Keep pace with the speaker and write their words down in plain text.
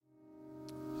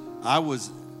I was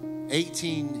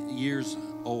 18 years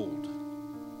old,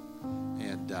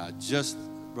 and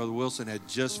Brother Wilson had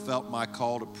just felt my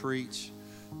call to preach,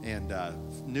 and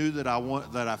knew that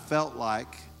I felt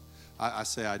like. I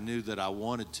say I knew that I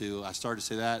wanted to. I started to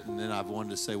say that, and then I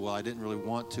wanted to say, well, I didn't really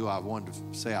want to. I wanted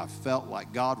to say I felt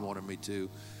like God wanted me to,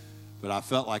 but I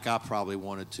felt like I probably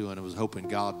wanted to, and I was hoping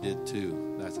God did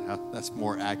too. That's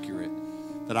more accurate.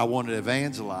 That I wanted to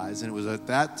evangelize, and it was at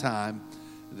that time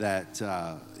that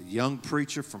a young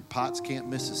preacher from Potts Camp,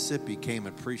 Mississippi, came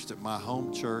and preached at my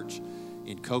home church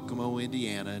in Kokomo,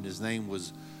 Indiana, and his name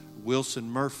was Wilson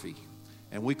Murphy,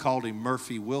 and we called him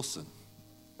Murphy Wilson,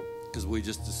 because we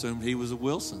just assumed he was a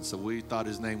Wilson, so we thought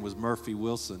his name was Murphy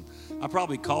Wilson. I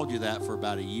probably called you that for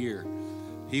about a year.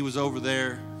 He was over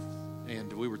there,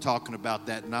 and we were talking about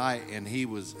that night, and he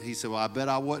said, well, I bet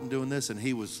I wasn't doing this, and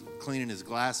he was cleaning his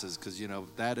glasses, because,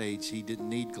 at that age, he didn't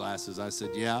need glasses. I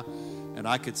said, yeah, and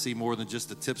I could see more than just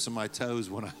the tips of my toes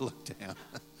when I looked down.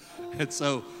 And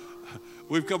so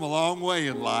we've come a long way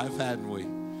in life, hadn't we?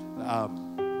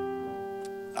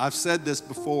 I've said this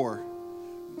before.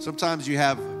 Sometimes you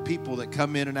have people that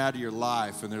come in and out of your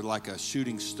life, and they're like a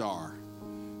shooting star.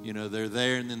 They're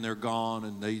there, and then they're gone,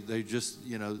 and they just,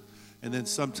 and then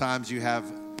sometimes you have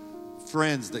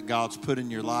friends that God's put in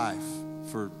your life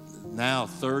for now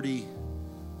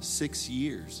 36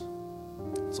 years.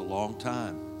 It's a long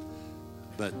time.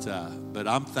 But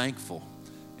I'm thankful.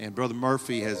 And Brother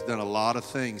Murphy has done a lot of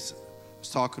things. I was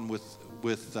talking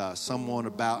with someone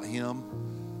about him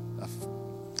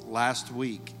last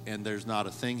week, and there's not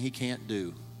a thing he can't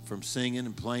do, from singing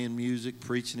and playing music,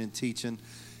 preaching and teaching.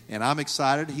 And I'm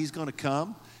excited. He's going to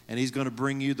come, and he's going to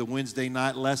bring you the Wednesday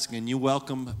night lesson. And you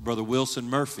welcome Brother Wilson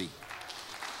Murphy.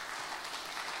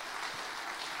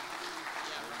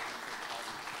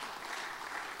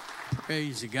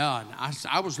 Praise God.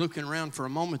 I was looking around for a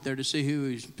moment there to see who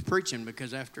he was preaching,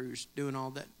 because after he was doing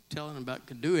all that telling about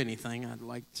could do anything, I'd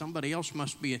like somebody else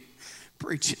must be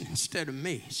preaching instead of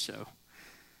me. So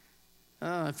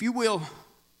if you will,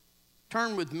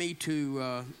 turn with me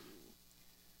to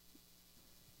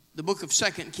the book of 2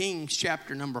 Kings,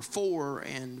 chapter number 4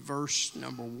 and verse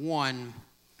number 1. I'm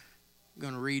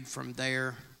going to read from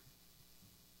there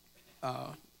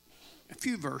a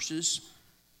few verses,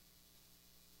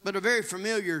 but a very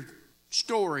familiar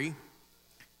story.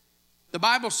 The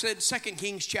Bible said, 2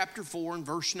 Kings chapter 4 and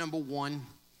verse number 1,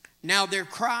 now there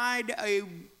cried a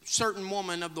certain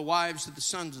woman of the wives of the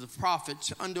sons of the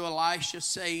prophets unto Elisha,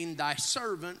 saying, thy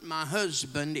servant, my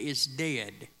husband, is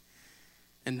dead.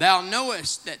 And thou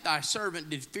knowest that thy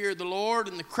servant did fear the Lord,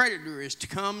 and the creditor is to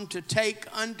come to take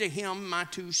unto him my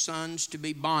 2 sons to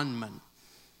be bondmen.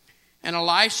 And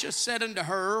Elisha said unto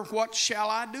her, what shall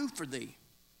I do for thee?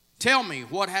 Tell me,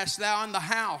 what hast thou in the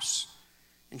house?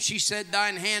 And she said,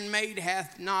 thine handmaid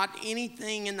hath not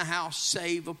anything in the house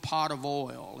save a pot of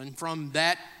oil. And from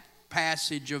that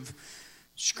passage of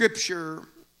Scripture,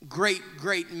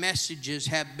 great messages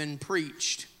have been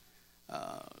preached.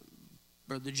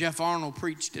 Brother Jeff Arnold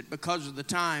preached it, because of the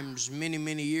times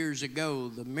many years ago.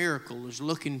 The miracle is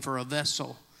looking for a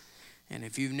vessel. And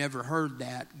if you've never heard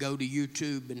that, go to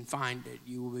YouTube and find it.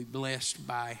 You will be blessed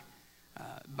by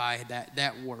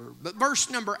that word. But verse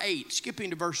number 8,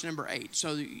 skipping to verse number 8.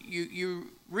 So you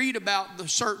read about the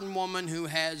certain woman who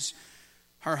has,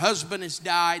 her husband has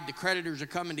died. The creditors are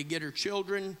coming to get her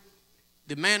children.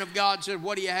 The man of God said,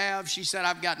 what do you have? She said,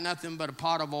 I've got nothing but a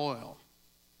pot of oil.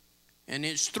 And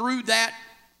it's through that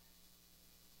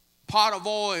pot of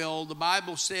oil, the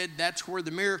Bible said that's where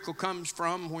the miracle comes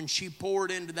from. When she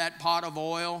poured into that pot of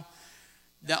oil,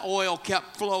 the oil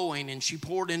kept flowing, and she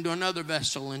poured into another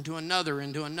vessel, into another.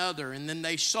 And then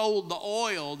they sold the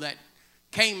oil that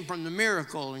came from the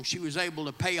miracle, and she was able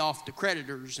to pay off the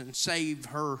creditors and save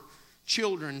her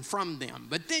children from them.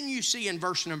 But then you see in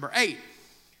verse number 8,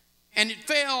 and it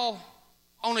fell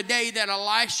on a day that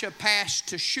Elisha passed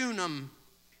to Shunam,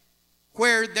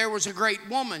 where there was a great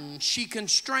woman. She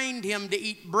constrained him to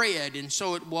eat bread. And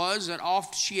so it was that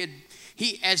oft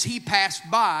as he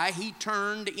passed by, he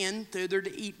turned in thither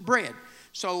to eat bread.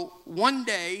 So one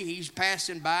day he's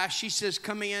passing by. She says,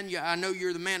 come in. I know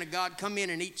you're the man of God. Come in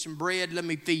and eat some bread. Let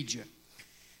me feed you.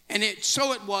 And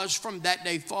so it was from that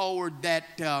day forward that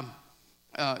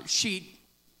she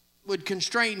would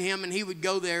constrain him, and he would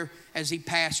go there as he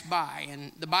passed by.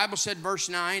 And the Bible said, verse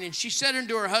 9, and she said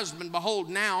unto her husband, behold,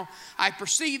 now I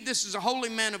perceive this is a holy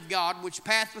man of God, which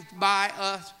passeth by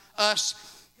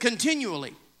us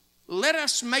continually. Let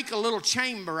us make a little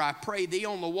chamber, I pray thee,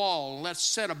 on the wall, and let's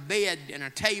set a bed and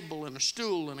a table and a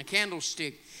stool and a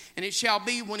candlestick. And it shall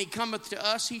be, when he cometh to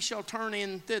us, he shall turn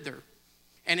in thither.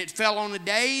 And it fell on a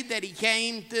day that he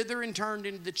came thither and turned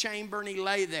into the chamber, and he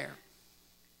lay there.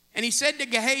 And he said to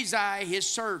Gehazi, his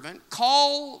servant,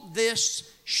 call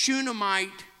this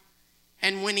Shunamite.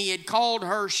 And when he had called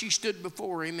her, she stood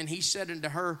before him, and he said unto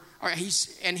her, he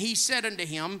said unto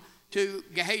him, to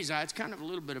Gehazi, it's kind of a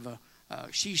little bit of a,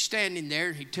 she's standing there,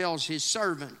 and he tells his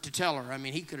servant to tell her. I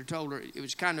mean, he could have told her. It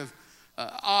was kind of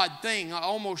an odd thing,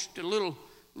 almost a little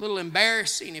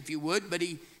embarrassing, if you would. But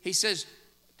he says,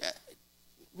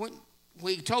 when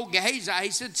he told Gehazi,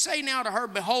 he said, say now to her,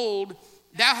 behold,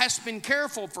 thou hast been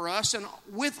careful for us, and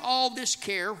with all this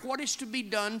care, what is to be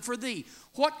done for thee?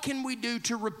 What can we do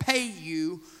to repay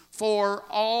you for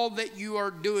all that you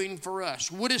are doing for us?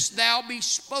 Wouldest thou be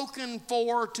spoken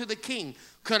for to the king?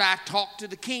 Could I talk to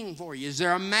the king for you? Is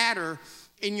there a matter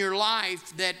in your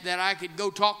life that I could go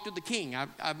talk to the king?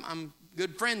 I'm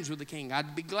good friends with the king.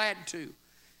 I'd be glad to.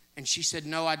 And she said,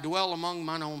 no, I dwell among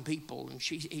mine own people. And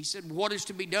he said, what is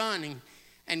to be done?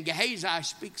 And Gehazi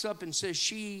speaks up and says,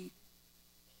 she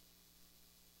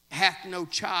hath no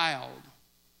child.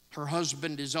 Her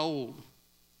husband is old.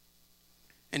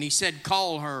 And he said,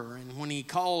 call her. And when he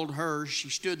called her, she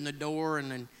stood in the door.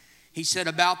 And then he said,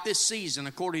 about this season,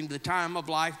 according to the time of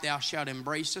life, thou shalt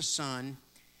embrace a son.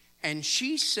 And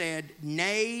she said,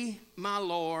 nay, my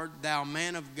Lord, thou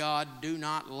man of God, do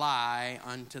not lie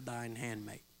unto thine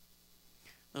handmaid.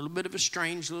 A little bit of a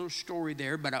strange little story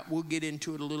there, but we'll get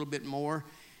into it a little bit more.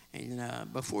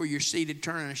 And before you're seated,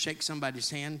 turn and shake somebody's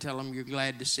hand. Tell them you're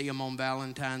glad to see them on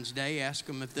Valentine's Day. Ask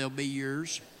them if they'll be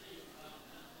yours.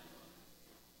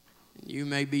 You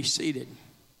may be seated.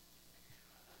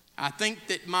 I think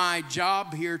that my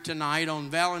job here tonight on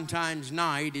Valentine's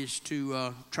night is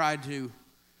to try to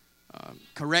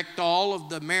correct all of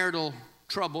the marital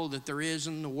trouble that there is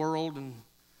in the world. And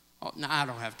no, I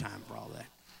don't have time for all that.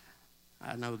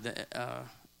 I know that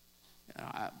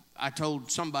I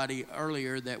told somebody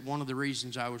earlier that one of the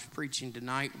reasons I was preaching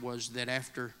tonight was that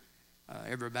after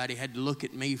everybody had to look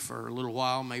at me for a little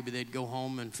while, maybe they'd go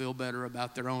home and feel better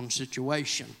about their own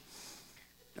situation.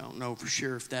 Don't know for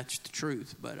sure if that's the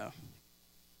truth, but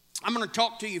I'm going to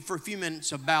talk to you for a few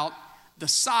minutes about the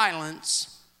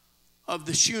silence of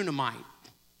the Shunamite.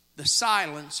 The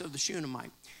silence of the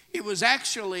Shunamite. It was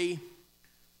actually,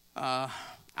 I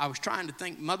was trying to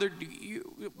think, Mother,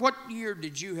 what year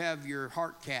did you have your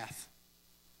heart cath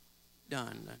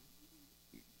done?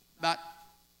 About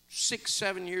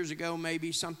 6-7 years ago,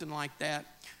 maybe, something like that.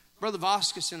 Brother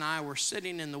Vasquez and I were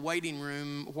sitting in the waiting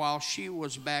room while she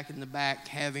was back in the back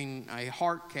having a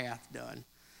heart cath done.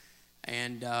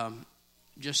 And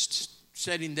just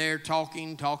sitting there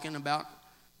talking about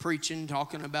preaching,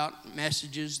 talking about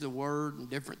messages, the word, and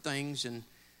different things. And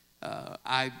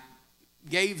I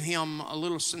gave him a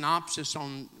little synopsis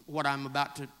on what I'm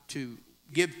about to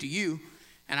give to you.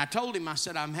 And I told him, I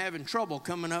said, I'm having trouble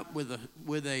coming up with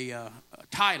a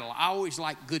title. I always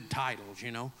like good titles,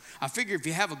 you know. I figure if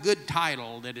you have a good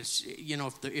title, that it's, you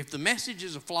know, if the message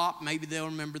is a flop, maybe they'll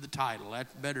remember the title.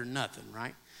 That's better than nothing,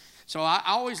 right? So I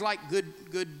always like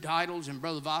good titles. And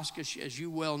Brother Vasquez, as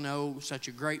you well know, such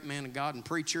a great man of God and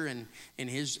preacher, and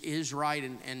his right.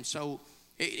 And so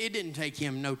it didn't take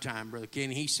him no time, Brother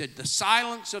Kenny. He said, the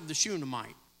silence of the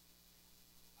Shunamite.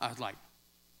 I was like,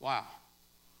 wow.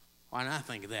 Why didn't I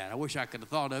think of that? I wish I could have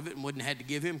thought of it and wouldn't have had to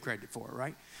give him credit for it,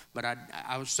 right? But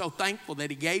I was so thankful that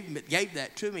he gave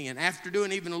that to me. And after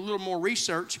doing even a little more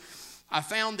research, I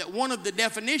found that one of the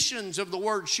definitions of the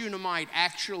word Shunamite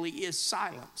actually is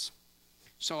silence.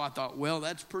 So I thought, well,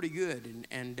 that's pretty good.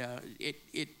 And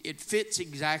it fits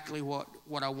exactly what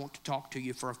I want to talk to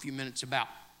you for a few minutes about.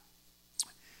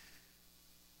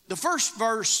 The first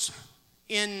verse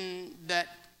in that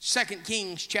 2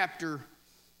 Kings chapter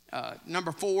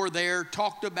number 4 there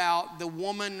talked about the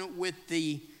woman with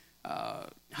the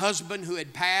husband who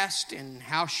had passed and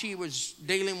how she was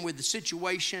dealing with the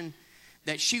situation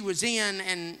that she was in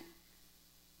and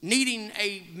needing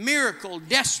a miracle,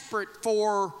 desperate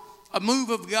for a move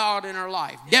of God in her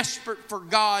life, desperate for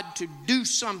God to do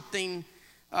something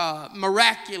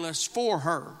miraculous for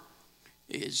her.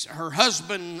 Is her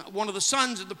husband, one of the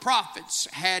sons of the prophets,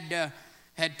 had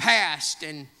passed,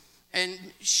 and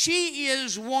she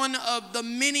is one of the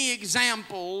many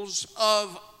examples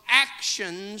of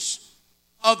actions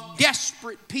of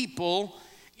desperate people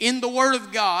in the Word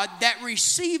of God that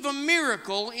receive a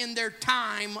miracle in their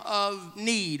time of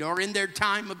need or in their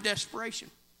time of desperation.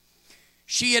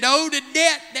 She had owed a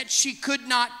debt that she could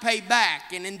not pay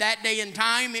back, and in that day and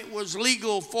time it was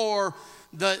legal for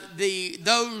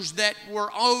those that were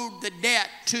owed the debt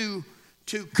to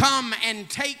come and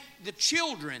take the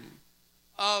children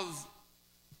of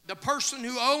the person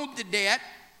who owed the debt,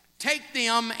 take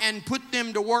them and put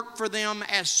them to work for them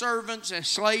as servants, as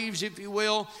slaves, if you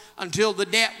will, until the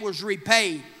debt was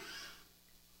repaid.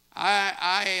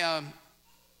 I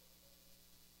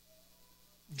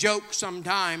joke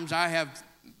sometimes.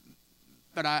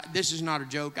 This is not a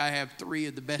joke. I have 3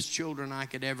 of the best children I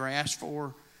could ever ask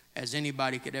for, as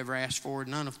anybody could ever ask for.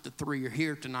 None of the 3 are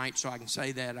here tonight, so I can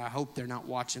say that. I hope they're not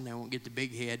watching. They won't get the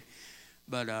big head.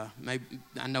 But maybe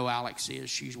I know Alex is.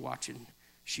 She's watching.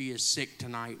 She is sick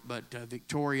tonight. But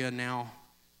Victoria now,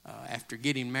 after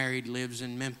getting married, lives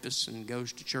in Memphis and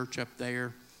goes to church up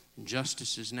there. And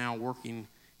Justice is now working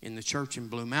in the church in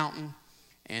Blue Mountain.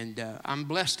 And I'm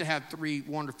blessed to have 3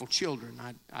 wonderful children.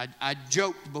 I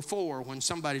joked before when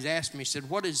somebody's asked me, said,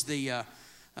 what is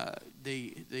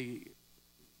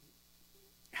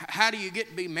how do you get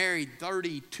to be married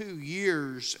 32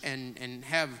 years and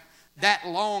have that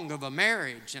long of a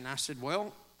marriage? And I said,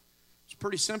 well, it's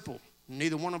pretty simple.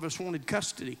 Neither one of us wanted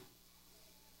custody.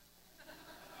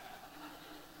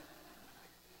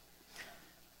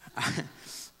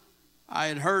 I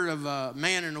had heard of a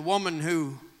man and a woman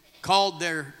who called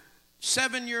their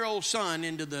 7-year-old son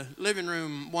into the living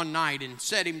room one night and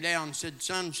sat him down and said,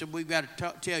 son, we've got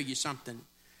to tell you something.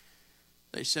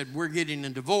 They said, we're getting a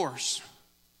divorce.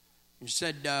 And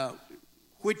said,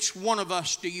 which one of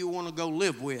us do you want to go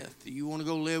live with? Do you want to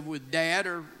go live with Dad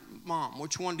or Mom?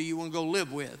 Which one do you want to go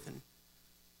live with? And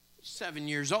 7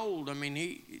 years old, I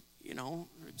mean,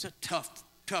 it's a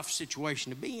tough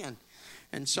situation to be in.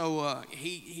 And so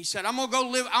he said, I want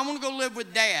to go live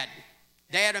with Dad.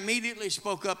 Dad immediately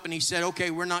spoke up and he said,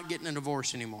 okay, we're not getting a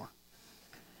divorce anymore.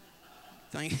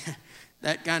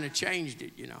 That kind of changed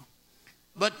it,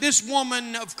 But this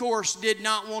woman, of course, did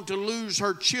not want to lose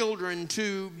her children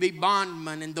to be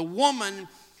bondmen. And the woman,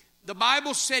 the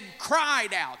Bible said,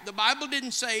 cried out. The Bible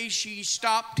didn't say she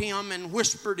stopped him and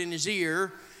whispered in his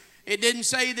ear. It didn't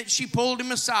say that she pulled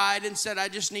him aside and said, I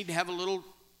just need to have a little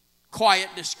quiet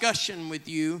discussion with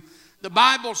you. The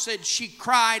Bible said she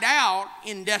cried out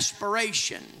in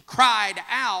desperation, cried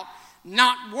out,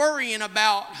 not worrying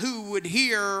about who would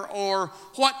hear or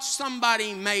what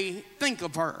somebody may think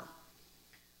of her.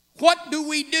 What do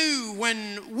we do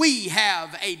when we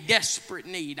have a desperate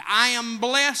need? I am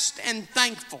blessed and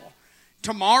thankful.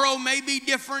 Tomorrow may be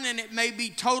different and it may be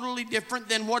totally different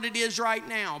than what it is right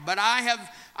now. But I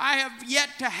have yet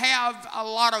to have a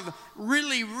lot of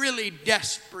really, really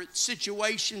desperate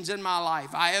situations in my life.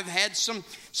 I have had some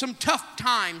tough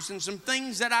times and some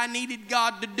things that I needed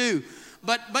God to do.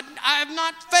 But I have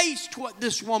not faced what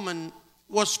this woman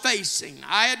was facing.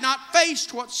 I had not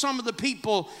faced what some of the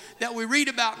people that we read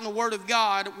about in the Word of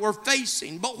God were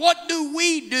facing. But what do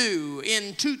we do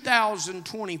in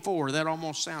 2024? That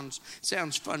almost sounds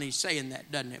funny saying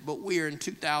that, doesn't it? But we are in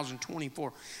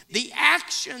 2024. The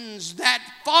actions that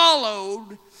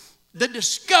followed the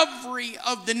discovery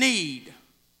of the need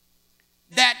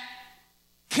that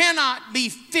cannot be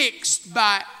fixed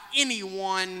by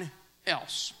anyone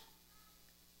else.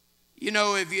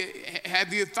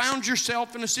 Have you found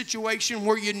yourself in a situation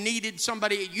where you needed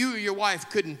somebody, you or your wife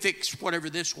couldn't fix whatever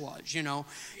this was,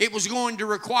 It was going to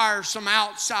require some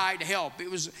outside help.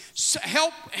 It was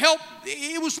help.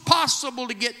 It was possible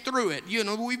to get through it.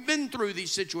 We've been through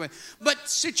these situations. But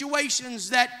situations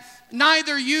that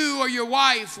neither you or your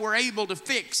wife were able to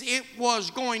fix, it was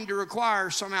going to require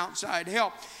some outside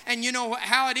help. And you know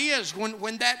how it is when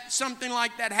something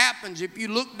like that happens. If you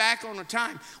look back on a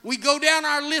time, we go down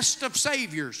our list of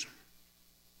saviors.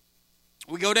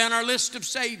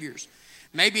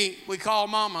 Maybe we call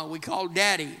mama, we call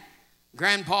daddy,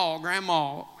 grandpa,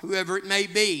 grandma, whoever it may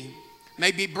be.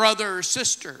 Maybe brother or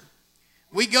sister.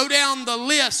 We go down the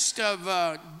list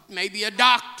of maybe a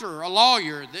doctor, a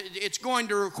lawyer. It's going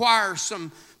to require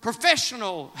some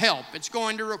professional help. It's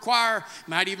going to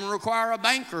might even require a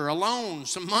banker, a loan,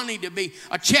 some money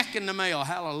a check in the mail.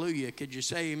 Hallelujah. Could you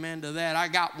say amen to that? I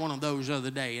got one of those the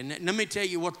other day. And let me tell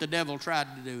you what the devil tried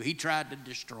to do. He tried to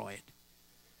destroy it.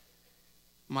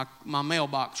 My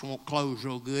mailbox won't close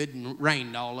real good and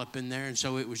rained all up in there. And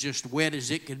so it was just wet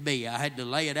as it could be. I had to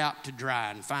lay it out to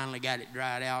dry and finally got it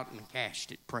dried out and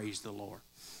cashed it. Praise the Lord.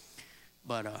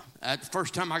 But that's the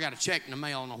first time I got a check in the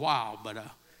mail in a while. But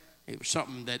it was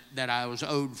something that I was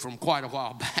owed from quite a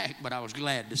while back, but I was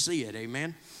glad to see it,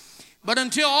 amen. But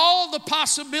until all the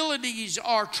possibilities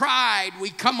are tried, we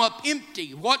come up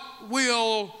empty. What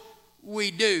will we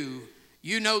do?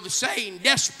 You know the saying,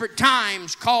 desperate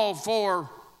times call for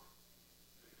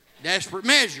desperate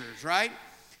measures, right?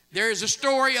 There is a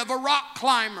story of a rock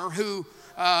climber who,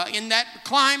 in that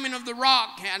climbing of the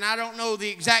rock, and I don't know the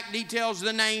exact details,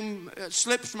 the name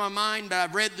slips my mind, but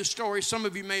I've read the story. Some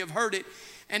of you may have heard it.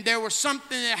 and there was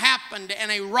something that happened, and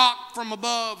a rock from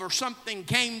above or something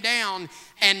came down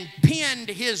and pinned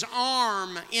his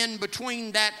arm in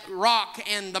between that rock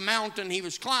and the mountain he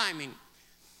was climbing.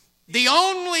 The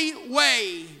only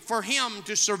way for him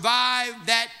to survive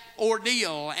that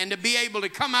ordeal and to be able to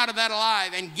come out of that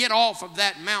alive and get off of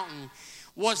that mountain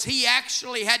was he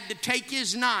actually had to take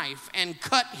his knife and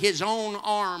cut his own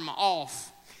arm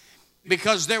off,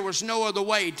 because there was no other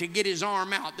way to get his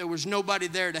arm out. There was nobody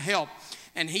there to help.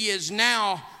 And he is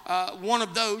now one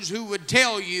of those who would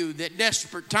tell you that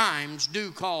desperate times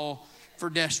do call for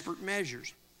desperate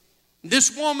measures.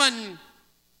 This woman,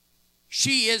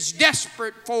 she is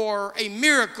desperate for a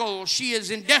miracle. She is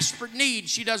in desperate need.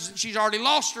 She's already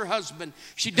lost her husband.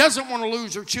 She doesn't want to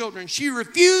lose her children. She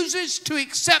refuses to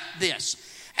accept this,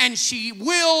 and she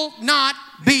will not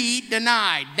be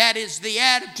denied. That is the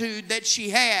attitude that she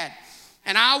had.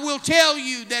 And I will tell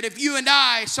you that if you and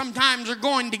I sometimes are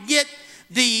going to get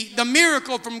the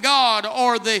miracle from God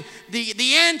or the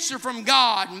answer from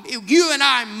God, you and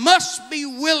I must be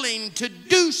willing to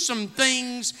do some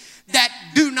things that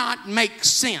do not make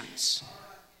sense.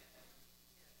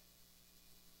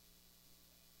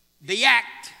 The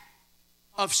act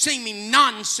of seeming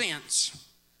nonsense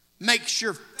makes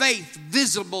your faith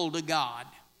visible to God.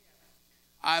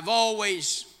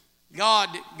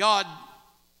 God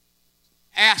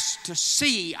asked to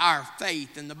see our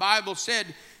faith, and the Bible said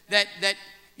that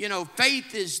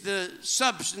faith is the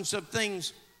substance of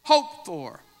things hoped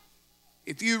for.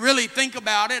 If you really think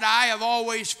about it, I have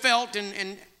always felt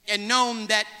and known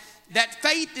that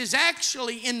faith is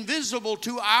actually invisible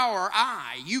to our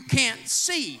eye. You can't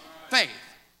see faith.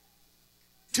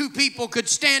 Two people could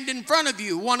stand in front of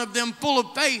you, one of them full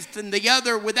of faith and the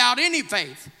other without any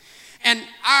faith. And our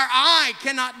eye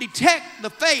cannot detect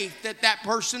the faith that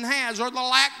person has or the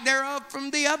lack thereof from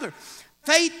the other.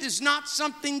 Faith is not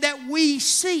something that we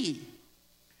see.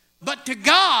 But to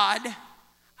God,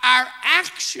 our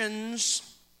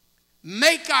actions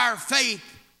make our faith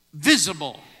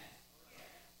visible.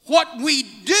 What we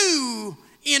do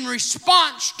in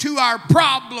response to our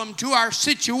problem, to our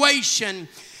situation,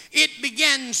 it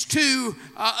begins to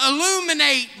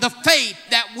illuminate the faith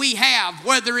that we have,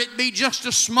 whether it be just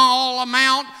a small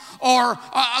amount or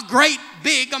a great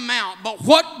big amount. But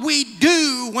what we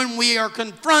do when we are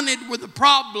confronted with a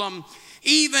problem,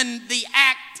 even the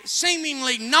act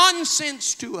seemingly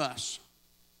nonsense to us,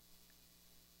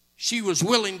 she was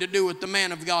willing to do what the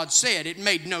man of God said. It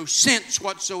made no sense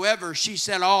whatsoever. She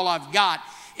said, all I've got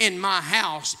in my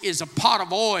house is a pot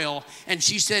of oil, and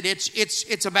she said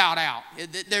it's about out.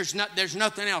 There's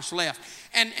nothing else left.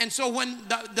 And so when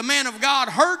the man of God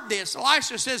heard this,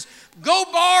 Elisha says, go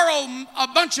borrow a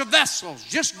bunch of vessels.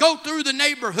 Just go through the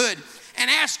neighborhood and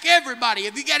ask everybody,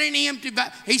 have you got any empty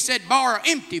vessels? He said, borrow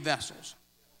empty vessels.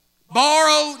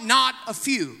 Borrow not a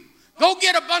few. Go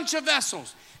get a bunch of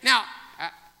vessels. Now,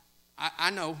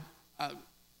 I know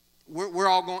we're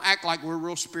all going to act like we're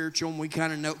real spiritual, and we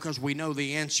kind of know because we know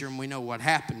the answer and we know what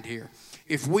happened here.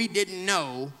 If we didn't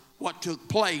know what took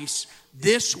place,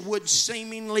 this would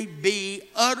seemingly be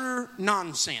utter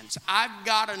nonsense. I've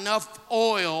got enough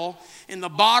oil in the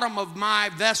bottom of my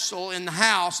vessel in the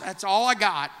house. That's all I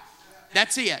got.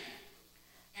 That's it.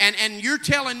 And you're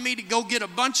telling me to go get a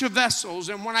bunch of vessels,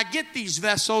 and when I get these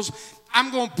vessels, I'm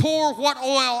going to pour what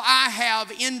oil I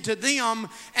have into them,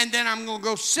 and then I'm going to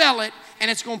go sell it,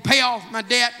 and it's going to pay off my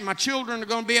debt, and my children are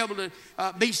going to be able to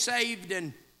be saved.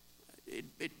 And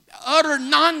utter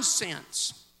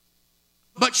nonsense.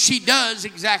 But she does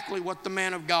exactly what the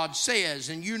man of God says.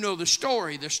 And you know the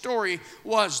story. The story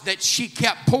was that she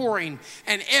kept pouring,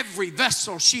 and every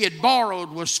vessel she had borrowed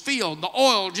was filled. The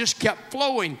oil just kept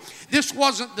flowing. This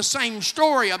wasn't the same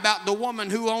story about the woman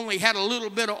who only had a little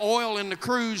bit of oil in the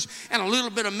cruse and a little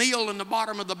bit of meal in the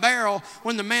bottom of the barrel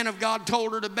when the man of God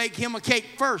told her to bake him a cake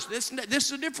first. This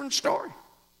is a different story.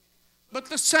 But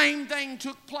the same thing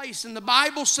took place. And the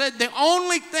Bible said the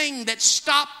only thing that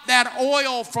stopped that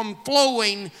oil from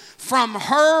flowing from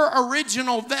her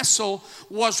original vessel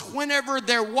was whenever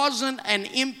there wasn't an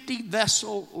empty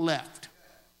vessel left.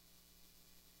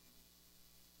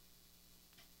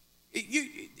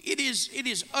 It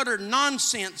is utter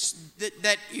nonsense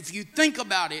that if you think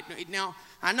about it. Now,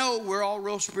 I know we're all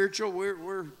real spiritual.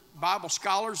 We're Bible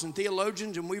scholars and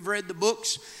theologians, and we've read the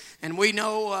books. And we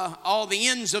know all the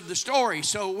ends of the story,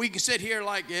 so we can sit here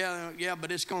like, yeah,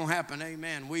 but it's going to happen.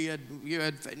 Amen. You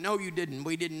had faith. No, you didn't.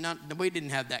 We didn't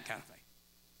have that kind of faith.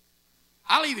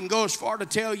 I'll even go as far to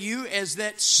tell you as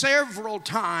that several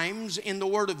times in the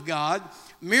Word of God,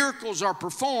 miracles are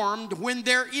performed when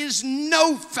there is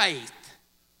no faith.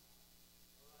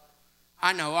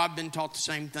 I know I've been taught the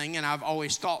same thing, and I've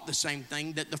always thought the same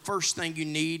thing, that the first thing you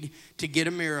need to get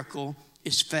a miracle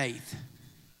is faith.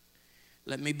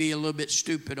 Let me be a little bit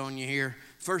stupid on you here.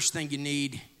 First thing you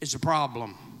need is a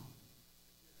problem.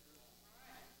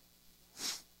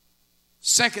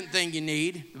 Second thing you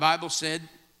need, the Bible said,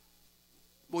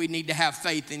 we need to have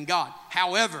faith in God.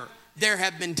 However, there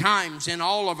have been times in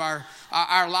all of our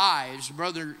lives,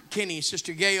 Brother Kenny,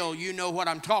 Sister Gail, you know what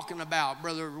I'm talking about,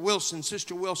 Brother Wilson,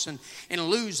 Sister Wilson, in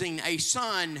losing a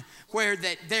son where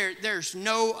that there's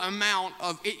no amount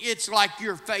of, it's like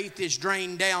your faith is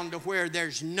drained down to where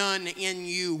there's none in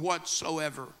you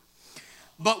whatsoever.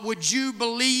 But would you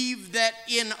believe that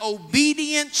in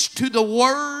obedience to the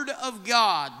Word of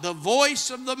God, the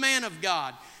voice of the man of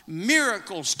God,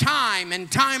 miracles time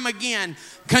and time again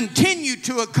continue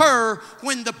to occur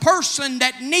when the person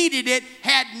that needed it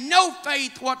had no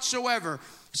faith whatsoever.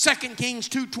 2 Kings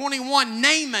 2:21,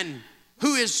 Naaman,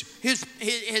 who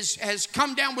has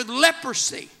come down with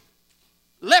leprosy,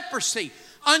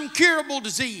 uncurable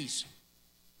disease.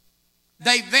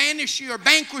 They vanish you or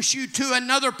vanquish you to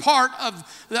another part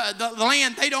of the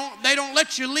land. They don't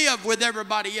let you live with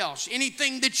everybody else.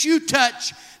 Anything that you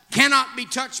touch cannot be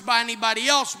touched by anybody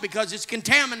else because it's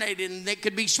contaminated and it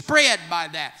could be spread by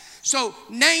that. So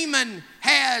Naaman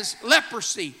has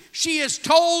leprosy. She is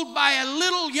told by a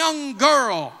little young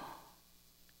girl,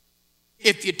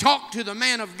 if you talk to the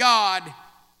man of God,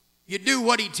 you do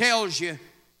what he tells you,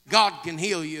 God can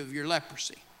heal you of your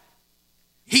leprosy.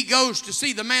 He goes to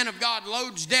see the man of God,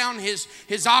 loads down his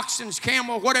oxen's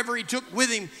camel, whatever he took with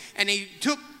him, and he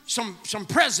took some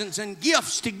presents and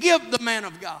gifts to give the man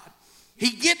of God.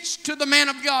 He gets to the man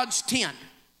of God's tent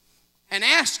and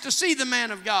asks to see the man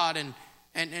of God,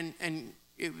 and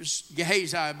it was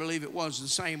Gehazi, I believe it was, the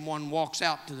same one, walks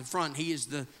out to the front. He is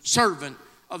the servant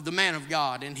of the man of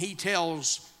God, and he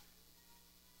tells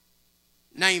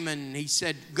Naaman, he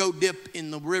said, go dip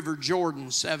in the river Jordan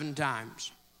 7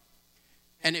 times.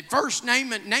 And at first,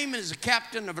 Naaman is a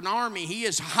captain of an army. He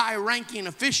is a high-ranking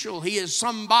official. He is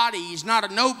somebody. He's not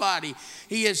a nobody.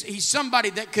 He's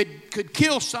somebody that could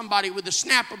kill somebody with a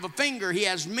snap of a finger. He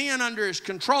has men under his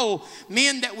control,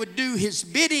 men that would do his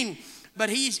bidding. But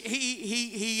he's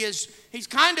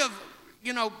kind of,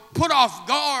 put off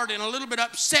guard and a little bit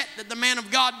upset that the man of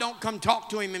God don't come talk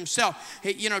to him himself.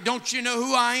 Don't you know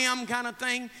who I am, kind of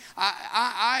thing.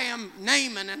 I am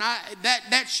Naaman, and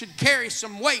that should carry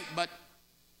some weight, but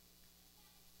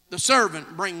the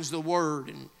servant brings the word,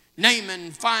 and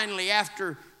Naaman finally,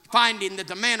 after finding that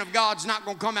the man of God's not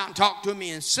going to come out and talk to me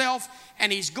himself,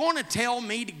 and he's going to tell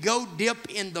me to go dip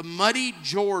in the muddy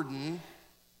Jordan,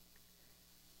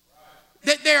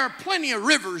 that there are plenty of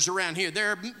rivers around here.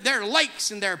 There are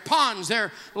lakes and there are ponds. There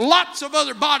are lots of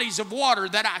other bodies of water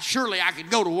that I could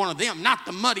go to one of them, not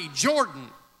the muddy Jordan.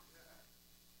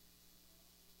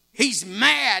 He's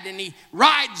mad and he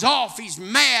rides off. He's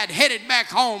mad, headed back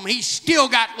home. He's still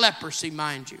got leprosy,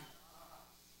 mind you.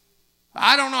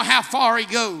 I don't know how far he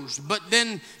goes, but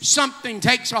then something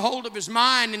takes a hold of his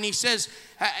mind and he says,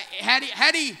 had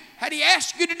he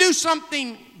asked you to do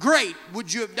something great,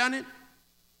 would you have done it?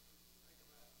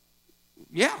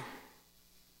 Yeah.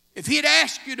 If he had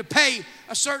asked you to pay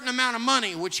a certain amount of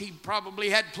money, which he probably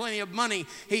had plenty of money,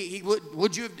 he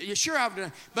would you have? Sure, I've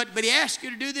done. But he asked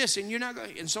you to do this, and you're not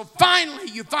going. And so finally,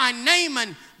 you find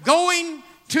Naaman going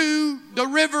to the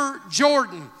river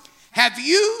Jordan. Have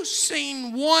you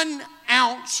seen 1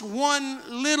 ounce, one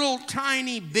little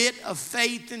tiny bit of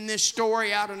faith in this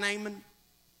story out of Naaman?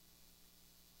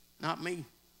 Not me.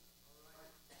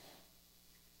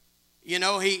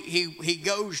 He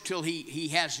goes till he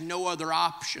has no other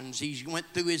options. He went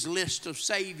through his list of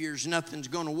saviors. Nothing's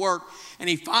going to work. And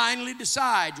he finally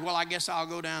decides, well, I guess I'll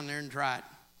go down there and try it.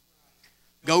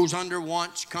 Goes under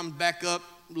once, comes back up,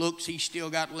 looks, he's still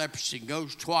got leprosy.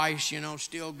 Goes twice,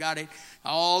 still got it.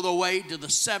 All the way to the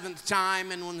 7th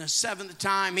time. And when the 7th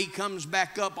time he comes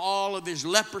back up, all of his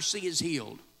leprosy is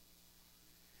healed.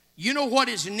 You know what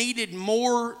is needed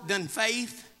more than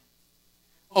faith?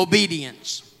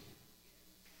 Obedience.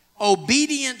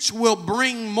 Obedience will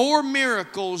bring more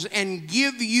miracles and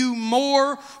give you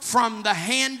more from the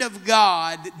hand of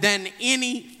God than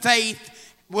any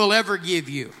faith will ever give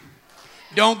you.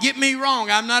 Don't get me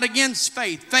wrong, I'm not against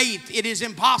faith. Faith, it is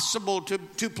impossible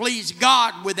to please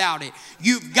God without it.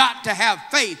 You've got to have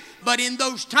faith. But in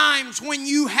those times when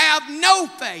you have no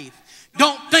faith,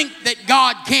 don't think that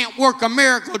God can't work a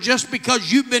miracle just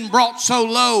because you've been brought so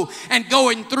low and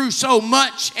going through so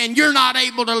much and you're not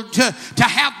able to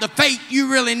have the faith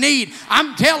you really need.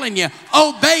 I'm telling you,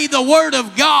 obey the word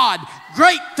of God.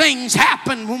 Great things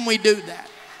happen when we do that.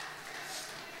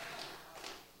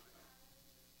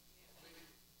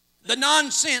 The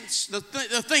nonsense, the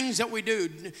things that we do.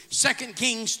 2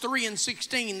 Kings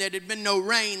 3:16, there had been no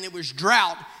rain, there was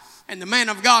drought. And the man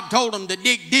of God told them to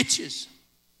dig ditches.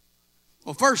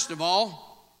 Well, first of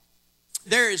all,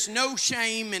 there is no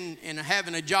shame in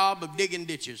having a job of digging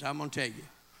ditches. I'm going to tell you.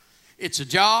 It's a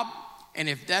job. And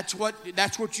if that's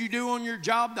what you do on your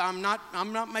job, I'm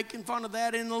not making fun of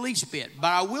that in the least bit. But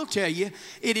I will tell you,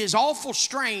 it is awful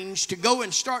strange to go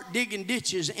and start digging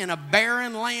ditches in a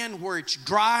barren land where it's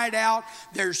dried out.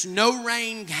 There's no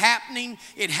rain happening.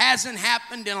 It hasn't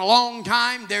happened in a long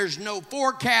time. There's no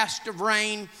forecast of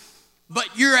rain.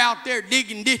 But you're out there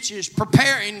digging ditches,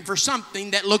 preparing for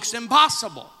something that looks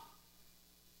impossible.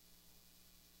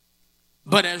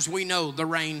 But as we know, the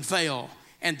rain fell.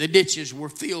 And the ditches were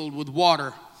filled with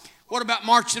water. What about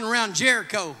marching around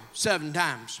Jericho 7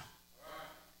 times?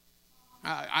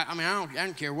 I mean, I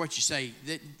don't care what you say.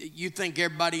 You think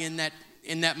everybody in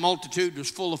that multitude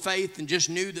was full of faith and just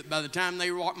knew that by the time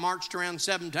they marched around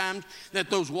 7 times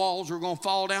that those walls were going to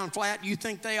fall down flat? You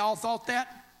think they all thought that?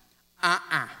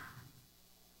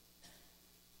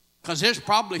 Because there's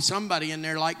probably somebody in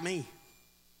there like me.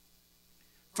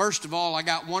 First of all, I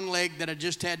got one leg that I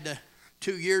just had to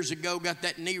 2 years ago, got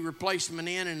that knee replacement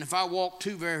in, and if I walk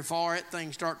too very far, that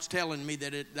thing starts telling me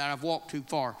that I've walked too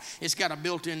far. It's got a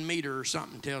built-in meter or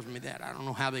something tells me that. I don't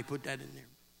know how they put that in there.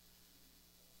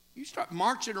 You start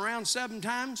marching around 7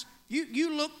 times,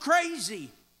 you look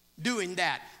crazy doing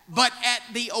that. But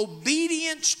at the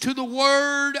obedience to the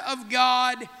Word of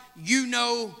God, you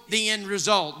know the end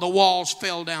result. The walls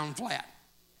fell down flat.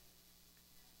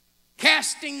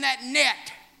 Casting that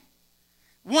net.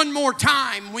 One more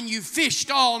time, when you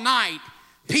fished all night,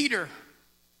 Peter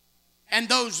and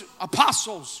those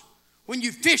apostles, when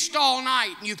you fished all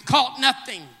night and you've caught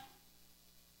nothing,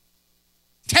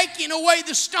 taking away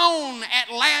the stone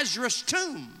at Lazarus'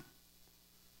 tomb.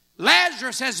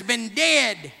 Lazarus has been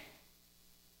dead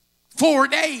 4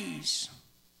 days.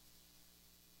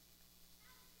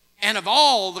 And of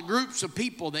all the groups of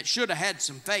people that should have had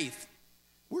some faith,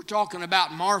 we're talking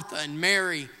about Martha and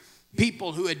Mary,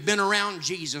 people who had been around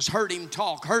Jesus, heard him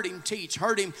talk, heard him teach,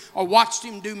 heard him or watched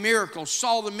him do miracles,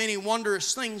 saw the many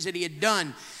wondrous things that he had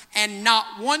done. And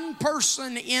not one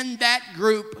person in that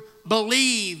group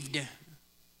believed.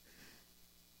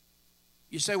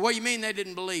 You say, what do you mean they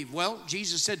didn't believe? Well,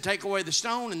 Jesus said, take away the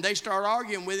stone, and they started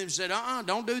arguing with him and said,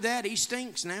 don't do that. He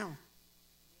stinks now.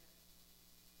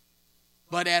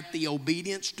 But at the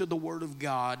obedience to the Word of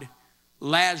God,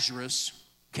 Lazarus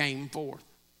came forth.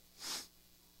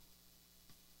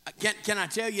 Can I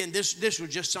tell you, and this was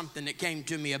just something that came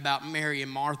to me about Mary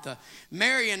and Martha.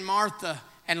 Mary and Martha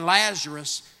and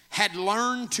Lazarus had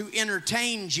learned to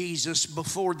entertain Jesus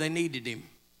before they needed him.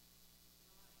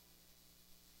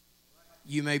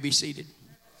 You may be seated.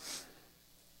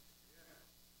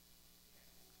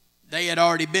 They had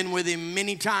already been with him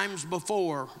many times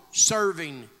before,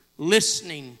 serving,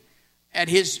 listening at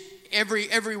his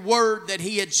every word that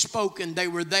he had spoken. They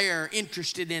were there,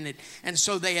 interested in it. And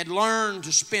so they had learned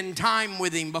to spend time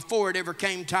with him before it ever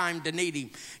came time to need him.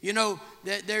 You know,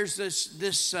 there's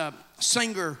this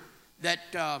singer that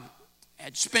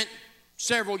had spent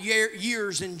several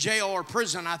years in jail or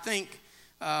prison, I think.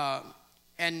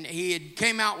 And he had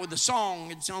came out with a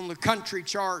song. It's on the country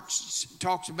charts. It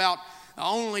talks about the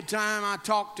only time I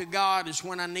talk to God is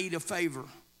when I need a favor.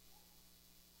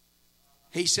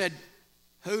 He said,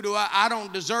 I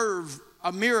don't deserve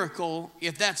a miracle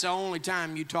if that's the only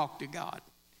time you talk to God.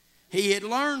 He had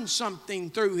learned something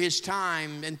through his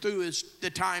time and through the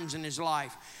times in his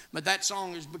life. But that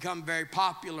song has become very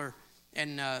popular.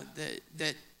 And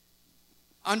that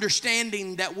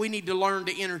understanding that we need to learn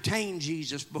to entertain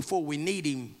Jesus before we need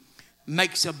him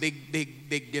makes a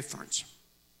big difference.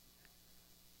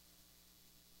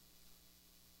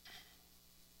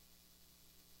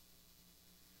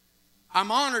 I'm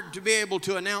honored to be able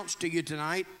to announce to you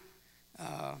tonight,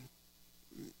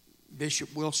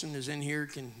 Bishop Wilson is in here,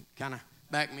 can kind of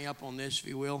back me up on this if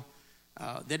you will,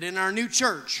 that in our new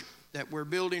church that we're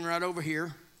building right over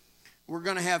here, we're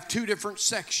going to have 2 different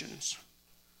sections.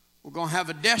 We're going to have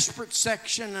a desperate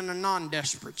section and a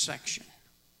non-desperate section.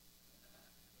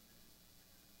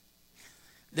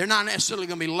 They're not necessarily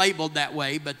going to be labeled that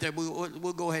way, but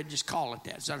we'll go ahead and just call it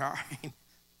that. Is that all right?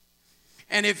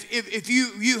 And if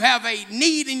you have a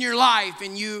need in your life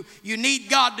and you need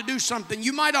God to do something,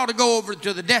 you might ought to go over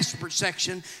to the desperate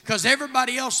section, because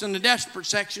everybody else in the desperate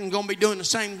section is going to be doing the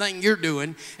same thing you're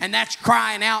doing, and that's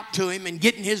crying out to him and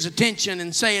getting his attention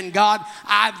and saying, God,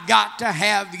 I've got to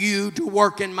have you to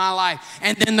work in my life.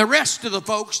 And then the rest of the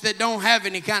folks that don't have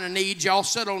any kind of needs, y'all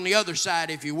sit on the other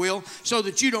side, if you will, so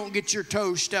that you don't get your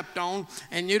toes stepped on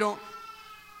and you don't.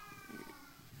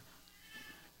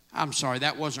 I'm sorry,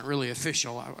 that wasn't really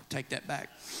official. I'll take that back.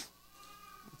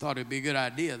 I thought it'd be a good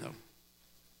idea, though.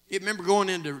 You remember going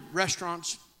into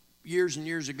restaurants years and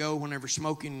years ago whenever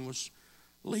smoking was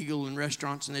legal in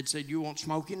restaurants, and they'd said, you want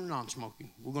smoking or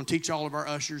non-smoking? We're going to teach all of our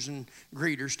ushers and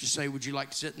greeters to say, would you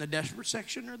like to sit in the desperate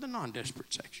section or the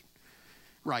non-desperate section?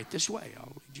 Right this way.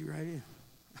 I'll lead you right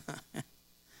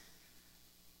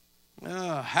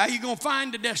in. How you going to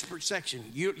find the desperate section?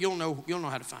 You'll know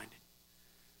how to find it.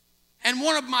 And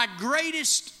one of my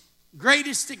greatest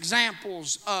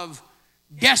examples of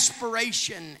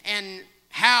desperation and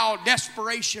how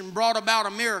desperation brought about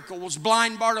a miracle was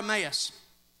blind Bartimaeus.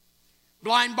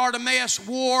 Blind Bartimaeus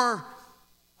wore,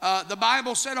 the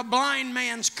Bible said, a blind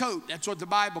man's coat. That's what the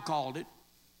Bible called it.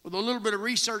 With a little bit of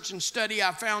research and study,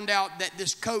 I found out that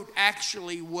this coat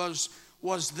actually was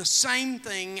the same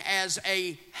thing as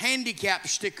a handicap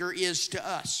sticker is to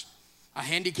us. A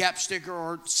handicap sticker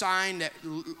or sign that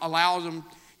allows them,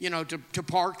 to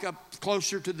park up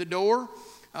closer to the door.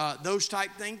 Those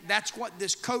type things. That's what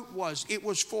this coat was. It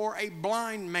was for a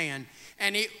blind man.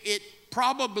 And it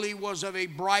probably was of a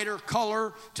brighter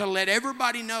color to let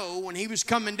everybody know when he was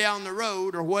coming down the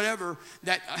road or whatever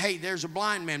that, hey, there's a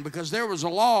blind man. Because there was a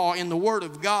law in the Word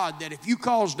of God that if you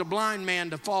caused a blind man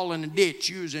to fall in a ditch,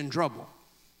 you was in trouble.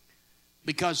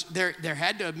 Because there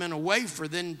had to have been a way for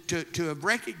them to have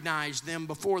recognized them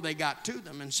before they got to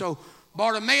them. And so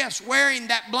Bartimaeus, wearing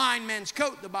that blind man's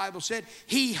coat, the Bible said,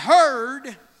 he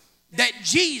heard that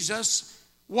Jesus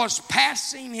was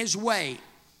passing his way.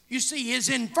 You see, his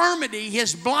infirmity,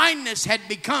 his blindness had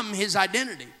become his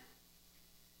identity.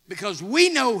 Because we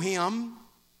know him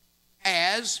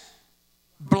as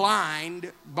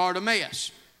blind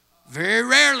Bartimaeus. Very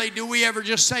rarely do we ever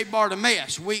just say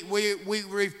Bartimaeus. We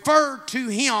refer to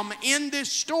him in this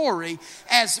story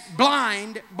as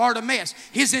blind Bartimaeus.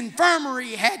 His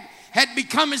infirmary had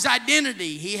become his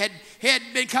identity. He had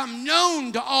become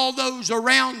known to all those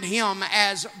around him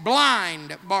as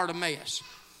blind Bartimaeus.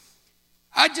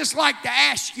 I'd just like to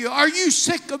ask you, are you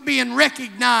sick of being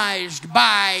recognized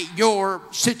by your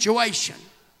situation?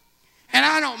 And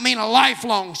I don't mean a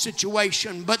lifelong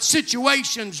situation, but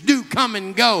situations do come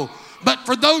and go. But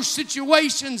for those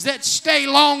situations that stay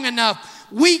long enough,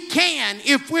 we can,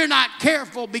 if we're not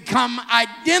careful, become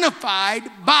identified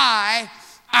by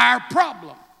our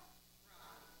problem.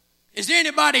 Is there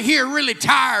anybody here really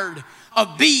tired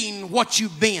of being what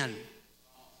you've been?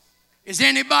 Is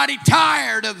anybody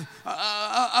tired of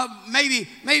maybe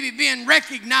being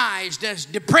recognized as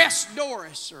depressed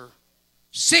Doris or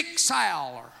sick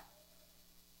Sal or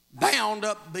bound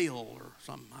up Bill or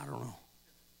something? I don't know.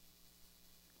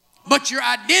 But your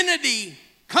identity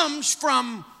comes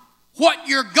from what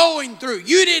you're going through.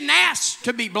 You didn't ask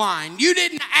to be blind. You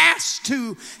didn't ask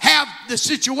to have the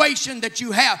situation that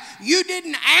you have. You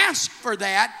didn't ask for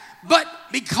that. But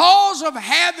because of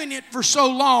having it for so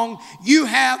long, you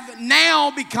have now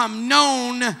become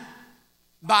known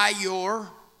by your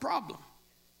problem.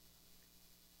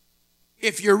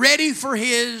 If you're ready for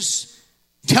his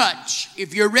touch,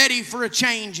 if you're ready for a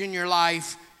change in your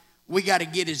life, we got to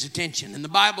get his attention. And the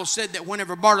Bible said that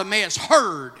whenever Bartimaeus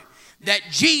heard that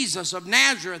Jesus of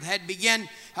Nazareth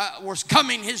was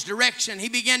coming his direction, he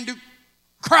began to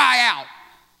cry out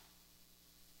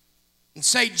and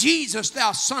say, Jesus,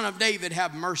 thou son of David,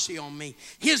 have mercy on me.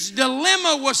 His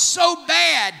dilemma was so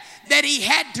bad that he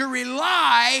had to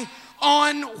rely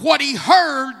on what he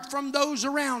heard from those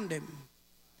around him.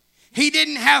 He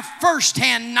didn't have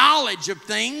firsthand knowledge of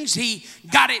things. He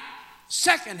got it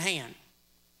secondhand.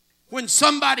 When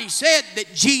somebody said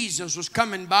that Jesus was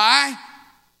coming by,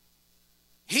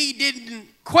 he didn't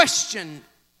question,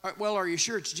 well, are you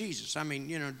sure it's Jesus? I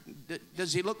mean,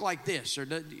 does he look like this? Or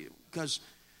because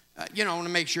I want to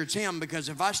make sure it's him, because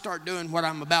if I start doing what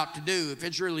I'm about to do, if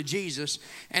it's really Jesus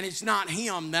and it's not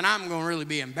him, then I'm going to really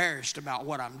be embarrassed about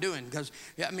what I'm doing. Because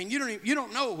you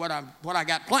don't know what I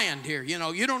got planned here. You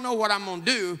don't know what I'm going to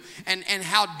do and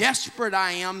how desperate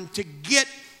I am to get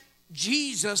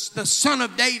Jesus, the Son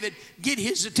of David, get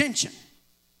his attention.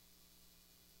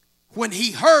 When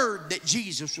he heard that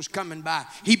Jesus was coming by,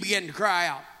 he began to cry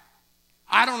out.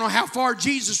 I don't know how far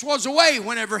Jesus was away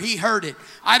whenever he heard it.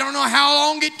 I don't know how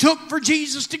long it took for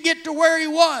Jesus to get to where he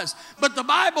was. But the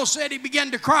Bible said he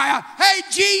began to cry out, hey,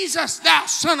 Jesus, thou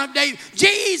son of David.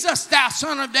 Jesus, thou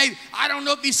son of David. I don't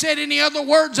know if he said any other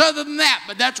words other than that,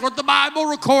 but that's what the Bible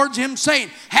records him saying.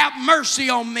 Have mercy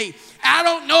on me. I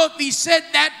don't know if he said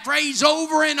that phrase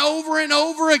over and over and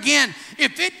over again.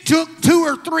 If it took 2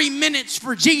 or 3 minutes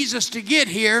for Jesus to get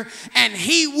here and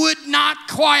he would not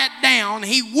quiet down,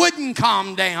 he wouldn't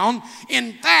calm down.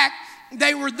 In fact,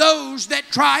 they were those that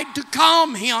tried to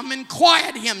calm him and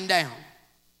quiet him down.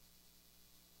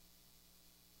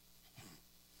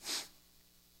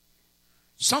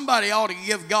 Somebody ought to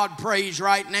give God praise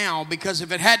right now, because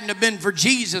if it hadn't have been for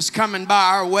Jesus coming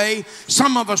by our way,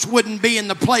 some of us wouldn't be in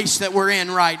the place that we're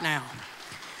in right now.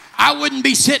 I wouldn't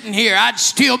be sitting here. I'd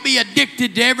still be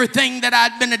addicted to everything that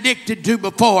I'd been addicted to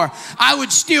before. I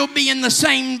would still be in the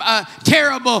same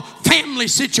terrible family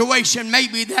situation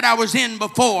maybe that I was in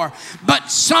before. But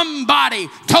somebody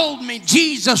told me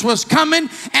Jesus was coming,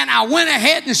 and I went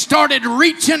ahead and started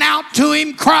reaching out to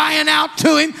him, crying out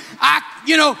to him.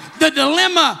 The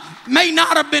dilemma may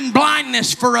not have been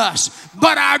blindness for us,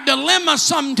 but our dilemma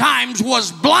sometimes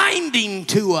was blinding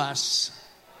to us.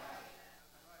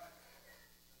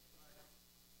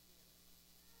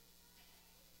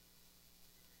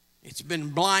 It's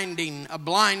been a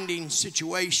blinding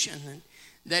situation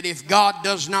that if God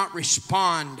does not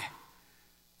respond,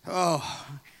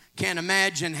 can't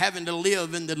imagine having to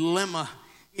live in the dilemma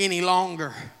any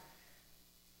longer.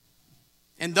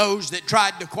 And those that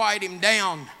tried to quiet him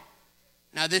down,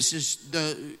 now this is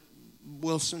the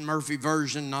Wilson Murphy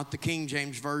version, not the King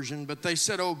James version, but they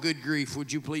said, "Oh, good grief,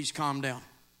 would you please calm down?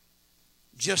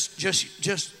 Just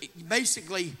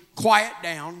basically quiet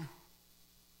down.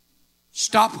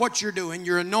 Stop what you're doing.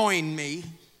 You're annoying me."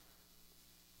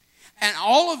 And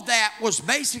all of that was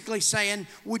basically saying,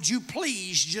 would you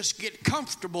please just get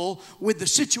comfortable with the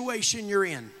situation you're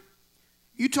in?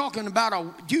 You talking about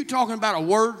a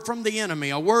word from the enemy,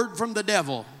 a word from the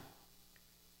devil.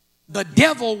 The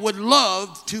devil would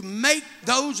love to make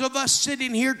those of us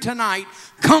sitting here tonight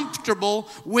comfortable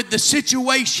with the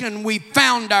situation we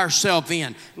found ourselves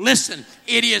in. Listen,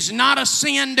 it is not a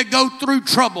sin to go through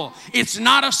trouble. It's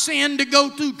not a sin to go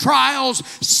through trials,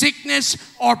 sickness,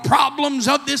 or problems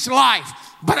of this life.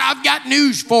 But I've got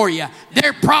news for you.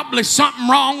 There's probably something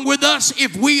wrong with us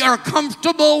if we are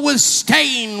comfortable with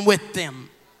staying with them.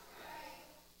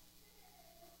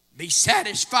 Be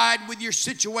satisfied with your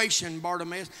situation,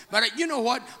 Bartimaeus. But you know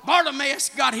what? Bartimaeus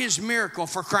got his miracle,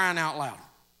 for crying out loud.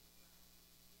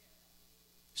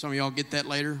 Some of y'all get that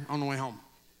later on the way home.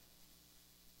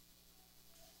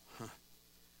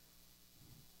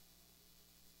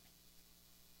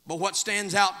 But what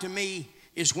stands out to me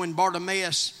is when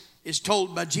Bartimaeus is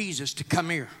told by Jesus to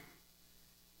come here.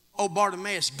 Oh,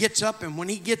 Bartimaeus gets up, and when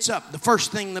he gets up, the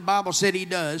first thing the Bible said he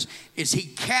does is he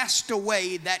cast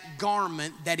away that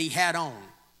garment that he had on.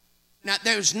 Now,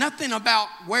 there's nothing about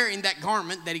wearing that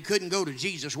garment that he couldn't go to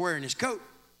Jesus wearing his coat.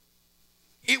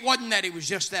 It wasn't that he was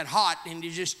just that hot and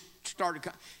he just started.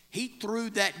 He threw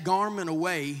that garment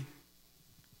away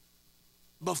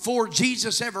before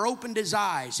Jesus ever opened his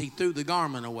eyes. He threw the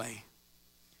garment away.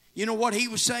 You know what he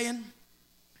was saying?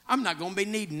 I'm not going to be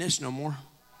needing this no more.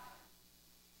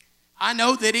 I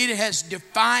know that it has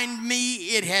defined me.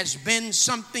 It has been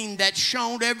something that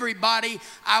shown everybody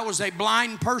I was a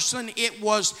blind person. It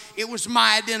was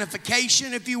my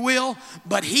identification, if you will.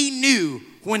 But he knew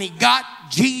when he got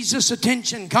Jesus'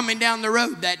 attention coming down the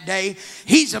road that day,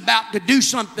 he's about to do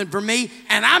something for me,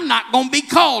 and I'm not going to be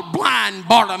called blind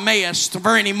Bartimaeus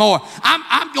for anymore.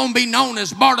 I'm going to be known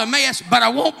as Bartimaeus, but I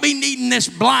won't be needing this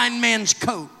blind man's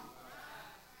coat.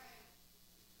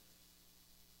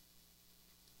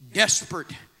 Desperate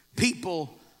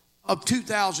people of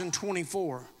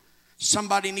 2024.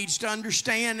 Somebody needs to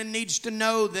understand and needs to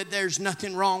know that there's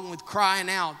nothing wrong with crying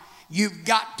out. You've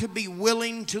got to be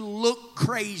willing to look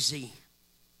crazy.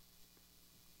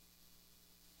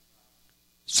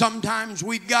 Sometimes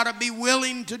we've got to be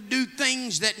willing to do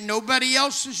things that nobody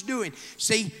else is doing.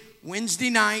 See, Wednesday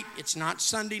night, it's not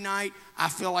Sunday night. I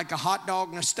feel like a hot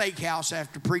dog in a steakhouse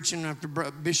after preaching, after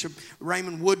Bishop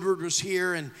Raymond Woodward was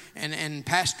here and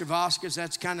Pastor Vasquez.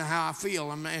 That's kind of how I feel.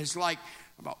 I mean, it's like,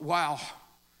 wow,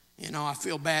 I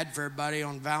feel bad for everybody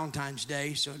on Valentine's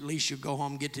Day, so at least you'll go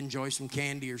home and get to enjoy some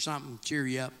candy or something, cheer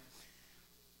you up.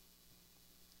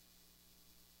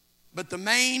 But the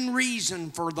main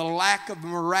reason for the lack of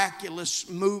miraculous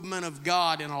movement of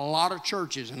God in a lot of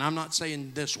churches, and I'm not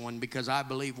saying this one because I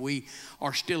believe we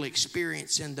are still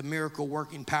experiencing the miracle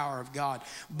working power of God,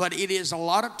 but it is a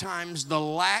lot of times the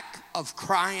lack of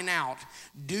crying out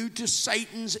due to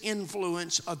Satan's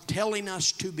influence of telling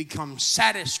us to become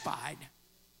satisfied.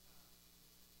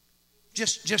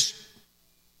 Just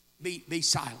be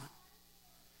silent.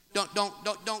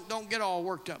 Don't get all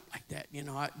worked up like that.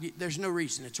 There's no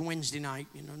reason. It's Wednesday night.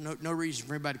 No reason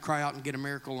for anybody to cry out and get a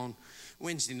miracle on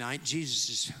Wednesday night. Jesus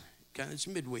is it's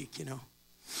midweek.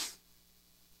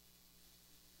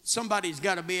 Somebody's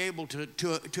got to be able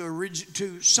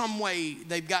to some way.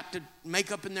 They've got to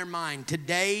make up in their mind.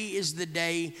 Today is the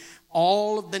day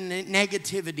all of the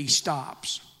negativity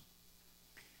stops.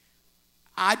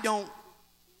 I don't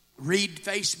read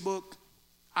Facebook.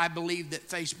 I believe that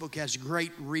Facebook has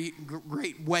great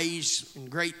ways and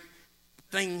great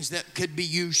things that could be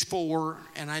used for,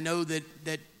 and I know that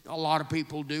a lot of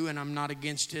people do, and I'm not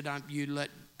against it. You let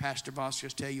Pastor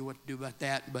Vasquez tell you what to do about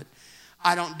that, but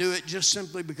I don't do it just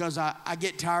simply because I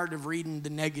get tired of reading the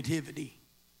negativity.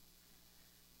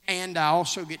 And I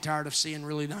also get tired of seeing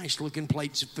really nice looking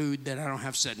plates of food that I don't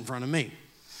have set in front of me.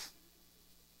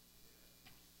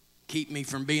 Keep me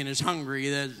from being as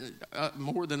hungry as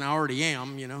more than I already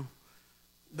am, you know.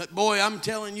 But boy, I'm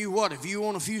telling you what, if you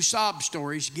want a few sob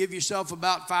stories, give yourself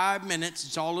about 5 minutes.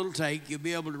 It's all it'll take. You'll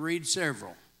be able to read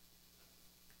several.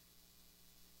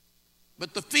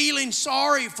 But the feeling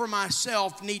sorry for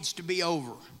myself needs to be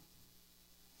over.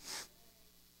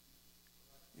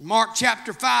 Mark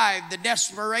chapter 5, the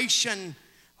desperation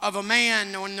of a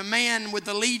man, when the man with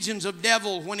the legions of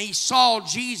devils, when he saw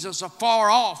Jesus afar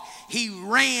off, he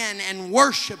ran and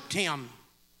worshiped him.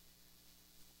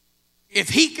 If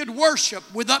he could worship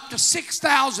with up to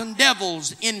 6,000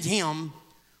 devils in him,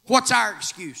 what's our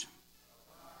excuse?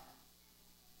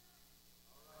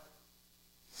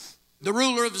 The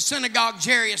ruler of the synagogue,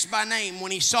 Jairus by name,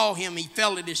 when he saw him, he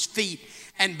fell at his feet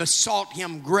and besought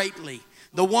him greatly.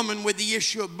 The woman with the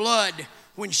issue of blood,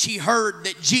 when she heard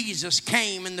that Jesus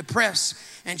came in the press,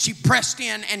 and she pressed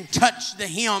in and touched the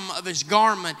hem of his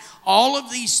garment. All of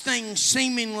these things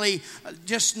seemingly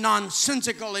just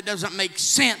nonsensical. It doesn't make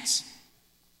sense.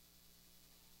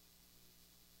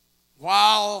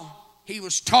 While he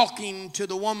was talking to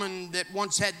the woman that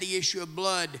once had the issue of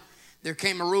blood, there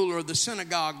came a ruler of the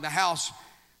synagogue, the house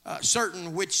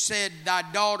certain, which said, thy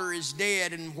daughter is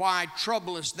dead, and why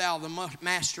troublest thou the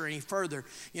master any further?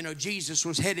 You know, Jesus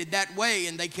was headed that way,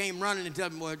 and they came running and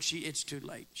told him, well, it's too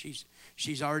late.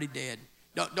 She's already dead.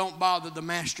 Don't bother the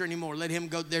master anymore. Let him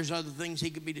go. There's other things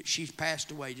he could be. She's passed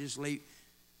away. Just leave.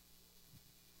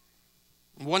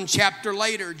 One chapter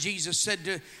later, Jesus said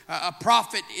to a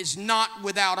prophet is not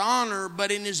without honor,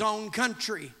 but in his own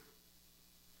country.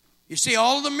 You see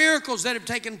all the miracles that have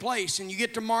taken place, and you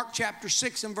get to Mark chapter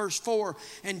 6 and verse 4,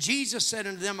 and Jesus said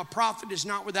unto them, a prophet is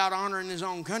not without honor in his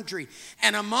own country,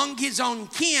 and among his own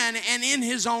kin, and in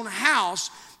his own house.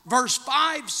 Verse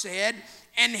 5 said,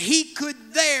 and he could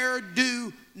there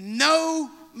do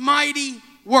no mighty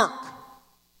work.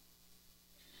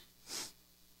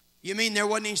 You mean there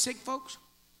wasn't any sick folks?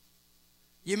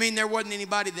 You mean there wasn't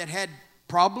anybody that had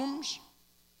problems?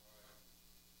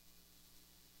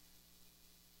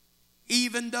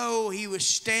 Even though he was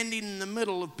standing in the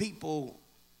middle of people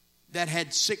that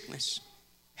had sickness,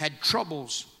 had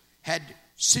troubles, had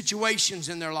situations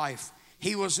in their life,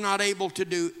 he was not able to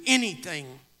do anything.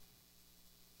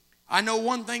 I know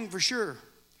one thing for sure,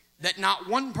 that not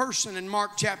one person in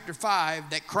Mark chapter 5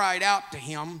 that cried out to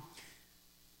him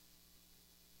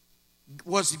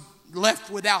was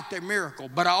left without their miracle.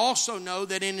 But I also know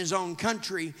that in his own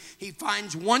country, he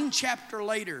finds one chapter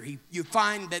later, you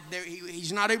find that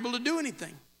he's not able to do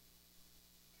anything.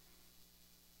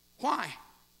 Why?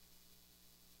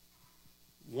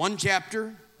 One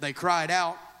chapter, they cried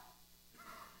out.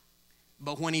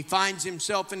 But when he finds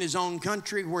himself in his own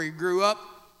country where he grew up,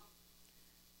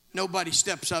 nobody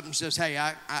steps up and says, hey,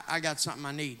 I got something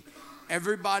I need.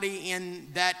 Everybody in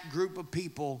that group of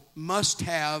people must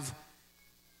have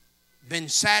been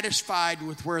satisfied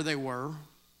with where they were,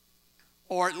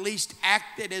 or at least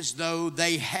acted as though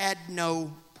they had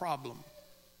no problem.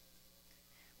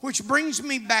 Which brings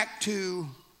me back to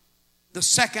the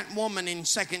second woman in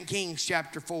 2 Kings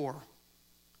chapter 4.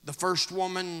 The first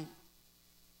woman,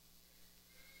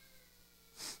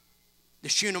 the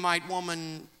Shunamite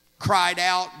woman, cried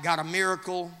out, got a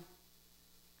miracle.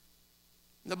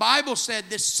 The Bible said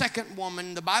this second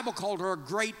woman, the Bible called her a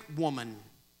great woman.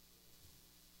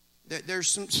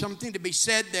 There's something to be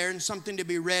said there and something to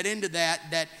be read into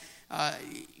that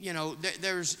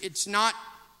it's not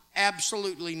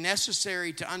absolutely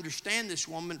necessary to understand this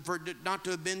woman for it not to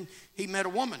have been he met a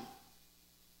woman.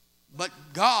 But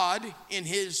God, in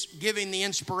his giving the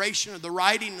inspiration of the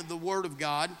writing of the Word of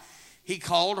God, he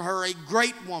called her a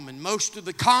great woman. Most of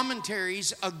the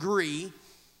commentaries agree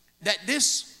that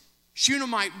this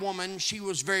Shunamite woman, she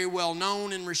was very well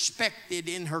known and respected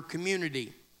in her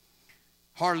community.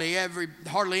 Hardly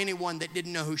anyone that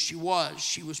didn't know who she was.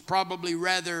 She was probably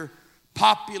rather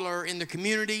popular in the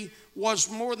community, was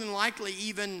more than likely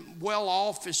even well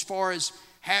off as far as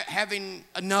having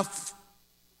enough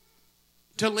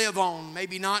to live on.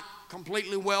 Maybe not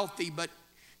completely wealthy, but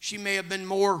she may have been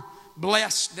more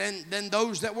blessed than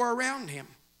those that were around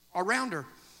her.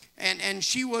 And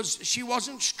she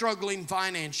wasn't struggling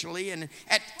financially. And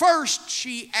at first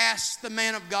she asked the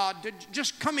man of God to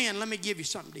just come in, let me give you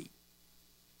something to eat.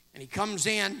 And he comes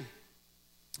in,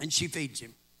 and she feeds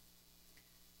him.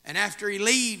 And after he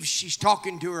leaves, she's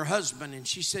talking to her husband, and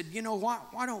she said, you know what?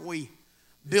 Why don't we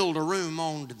build a room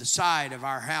on to the side of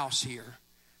our house here?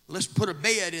 Let's put a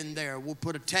bed in there. We'll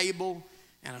put a table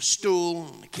and a stool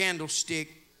and a candlestick,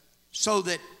 so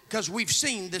that, because we've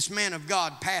seen this man of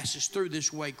God passes through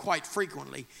this way quite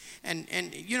frequently. And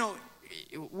you know,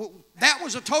 that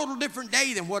was a total different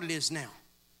day than what it is now.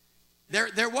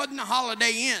 There wasn't a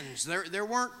Holiday Inns. There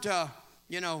weren't,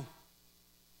 you know,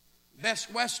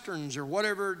 Best Westerns or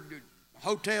whatever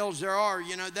hotels there are.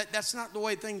 You know, that's not the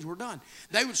way things were done.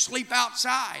 They would sleep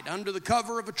outside under the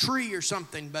cover of a tree or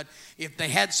something. But if they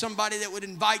had somebody that would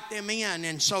invite them in,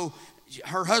 and so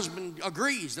her husband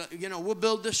agrees, you know, we'll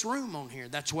build this room on here.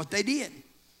 That's what they did.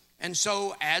 And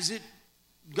so as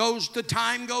the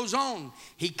time goes on,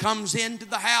 he comes into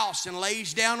the house and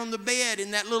lays down on the bed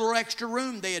in that little extra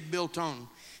room they had built on.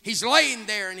 He's laying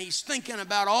there and he's thinking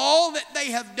about all that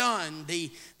they have done,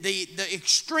 the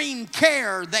extreme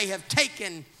care they have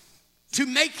taken to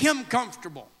make him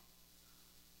comfortable.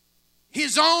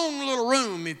 His own little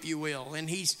room, if you will. And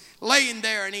he's laying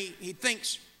there and he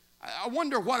thinks, I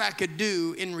wonder what I could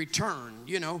do in return.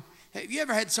 You know, have you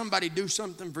ever had somebody do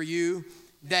something for you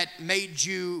that made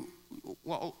you,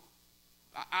 well,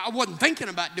 I wasn't thinking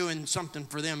about doing something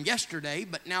for them yesterday,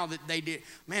 but now that they did,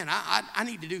 man, I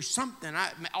need to do something. I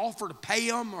offer to pay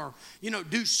them, or, you know,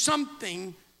 do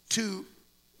something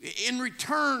in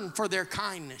return for their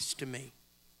kindness to me.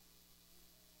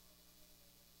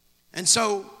 And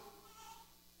so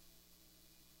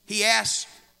he asked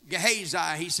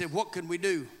Gehazi, he said, what can we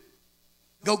do?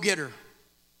 Go get her.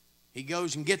 He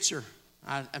goes and gets her.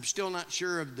 I'm still not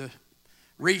sure of the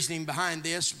reasoning behind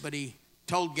this, but he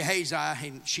told Gehazi,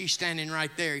 and she's standing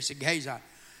right there. He said, Gehazi,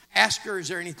 ask her, is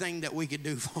there anything that we could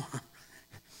do for her?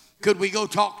 Could we go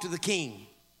talk to the king?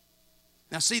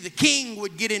 Now see, the king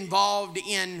would get involved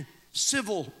in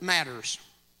civil matters.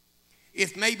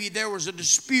 If maybe there was a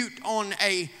dispute on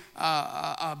a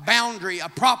boundary, a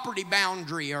property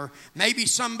boundary, or maybe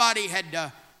somebody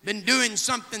had been doing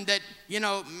something that, you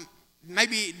know,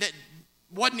 maybe that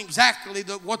wasn't exactly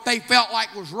what they felt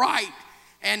like was right.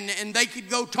 And they could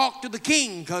go talk to the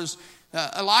king, because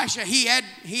Elisha, he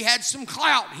had some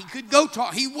clout.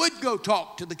 He would go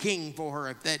talk to the king for her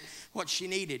if that's what she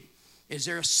needed. Is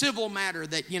there a civil matter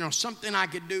that, you know, something I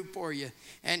could do for you?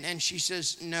 And she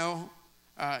says no.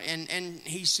 And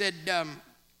he said,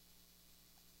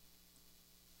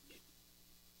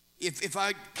 if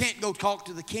I can't go talk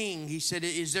to the king, he said,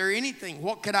 is there anything?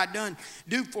 What could I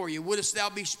do for you? Wouldst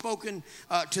thou be spoken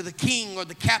to the king or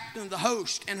the captain of the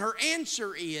host? And her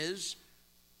answer is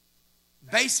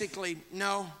basically,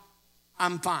 no,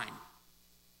 I'm fine.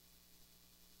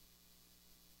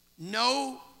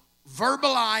 No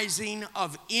verbalizing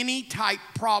of any type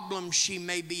problem she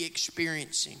may be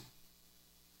experiencing.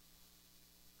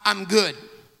 I'm good.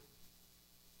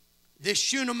 This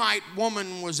Shunamite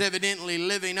woman was evidently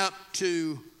living up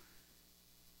to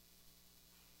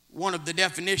one of the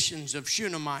definitions of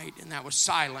Shunamite, and that was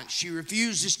silence. She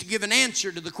refuses to give an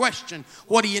answer to the question,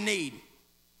 what do you need?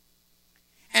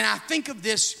 And I think of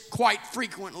this quite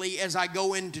frequently as I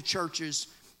go into churches,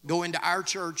 go into our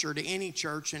church or to any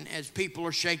church, and as people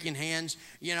are shaking hands,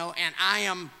 you know, and I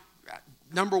am,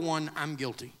 number one, I'm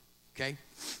guilty, okay?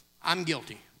 I'm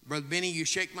guilty. Brother Benny, you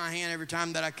shake my hand every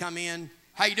time that I come in.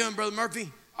 How you doing, Brother Murphy?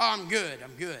 Oh, I'm good.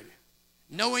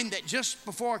 Knowing that just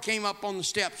before I came up on the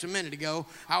steps a minute ago,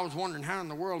 I was wondering, how in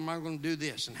the world am I going to do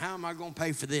this? And how am I going to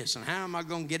pay for this? And how am I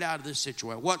going to get out of this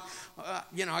situation?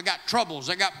 You know, I got troubles.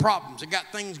 I got problems. I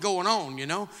got things going on, you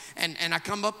know. And I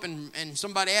come up and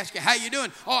somebody asks you, how you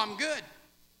doing? Oh, I'm good.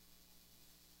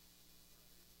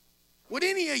 Would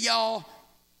any of y'all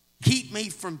keep me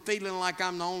from feeling like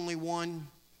I'm the only one?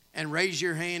 And raise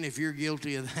your hand if you're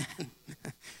guilty of that.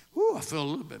 Whew, I feel a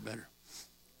little bit better.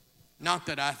 Not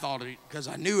that I thought it, because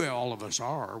I knew all of us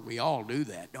are. We all do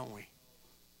that, don't we?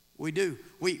 We do.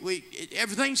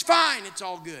 Everything's fine. It's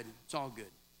all good. It's all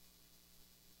good.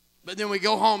 But then we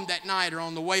go home that night, or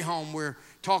on the way home, we're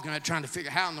talking about trying to figure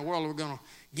out how in the world we're going to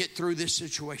get through this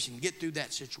situation, get through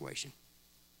that situation.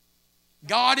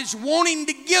 God is wanting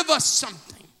to give us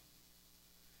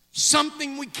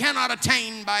something we cannot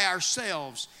attain by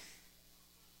ourselves.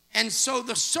 And so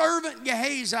the servant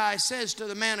Gehazi says to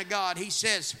the man of God, he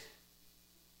says,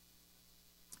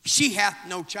 she hath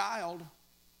no child.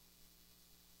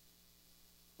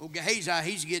 Well, Gehazi,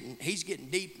 he's getting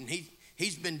deep, and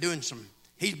he's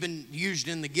been used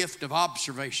in the gift of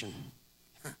observation.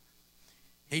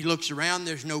 He looks around,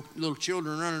 there's no little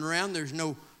children running around, there's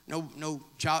no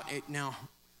child. Now,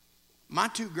 my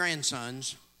two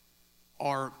grandsons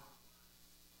are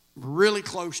really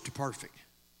close to perfect.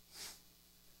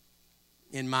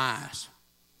 in my eyes.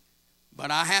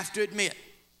 But I have to admit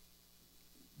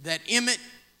that Emmett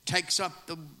takes up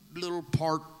the little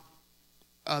part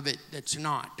of it that's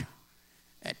not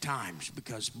at times,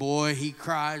 because boy, he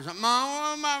cries,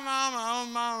 "Mama,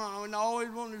 mama," and always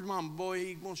wants his mama. Boy,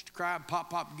 he wants to cry.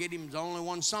 Pop, get him. He's the only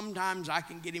one. Sometimes I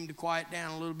can get him to quiet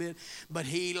down a little bit, but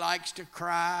he likes to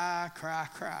cry.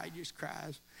 He just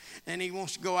cries. And he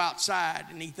wants to go outside,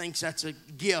 and he thinks that's a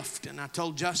gift. And I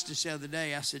told Justice the other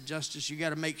day, I said, Justice, you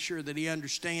got to make sure that he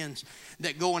understands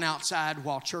that going outside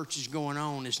while church is going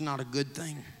on is not a good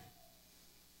thing.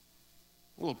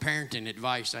 A little parenting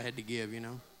advice I had to give,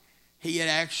 He had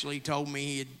actually told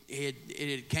me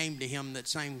it came to him that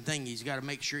same thing. He's got to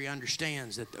make sure he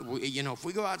understands that, if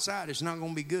we go outside, it's not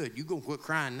going to be good. You're going to quit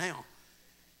crying now.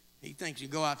 He thinks you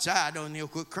go outside, and he'll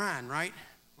quit crying, right?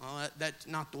 Well, that's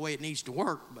not the way it needs to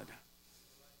work, but...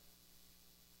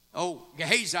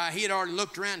 Gehazi, he had already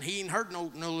looked around. He hadn't heard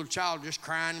no little child just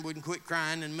crying, wouldn't quit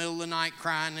crying in the middle of the night,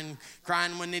 crying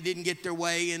when they didn't get their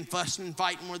way, and fussing and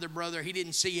fighting with their brother. He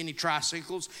didn't see any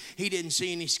tricycles. He didn't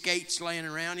see any skates laying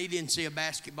around. He didn't see a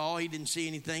basketball. He didn't see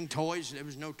anything, toys. There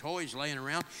was no toys laying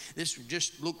around. This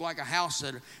just looked like a house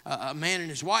that a man and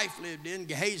his wife lived in.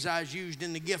 Gehazi is used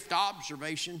in the gift of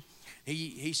observation.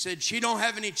 He said, she don't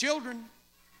have any children.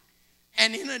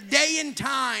 And in a day and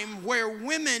time where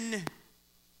women...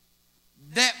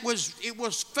 it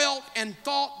was felt and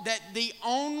thought that the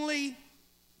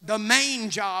main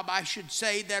job, I should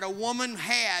say, that a woman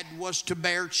had was to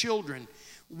bear children.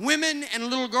 Women and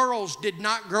little girls did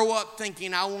not grow up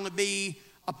thinking, I want to be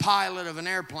a pilot of an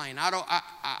airplane.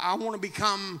 I want to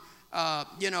become,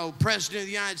 president of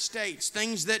the United States.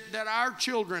 Things that our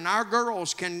children, our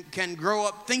girls can grow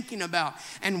up thinking about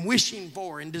and wishing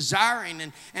for and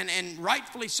desiring, and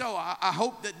rightfully so. I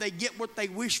hope that they get what they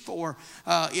wish for,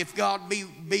 if God be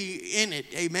in it.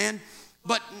 Amen.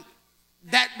 But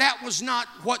that was not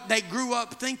what they grew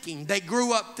up thinking. They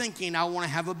grew up thinking, I want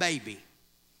to have a baby.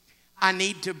 I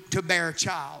need to bear a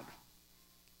child.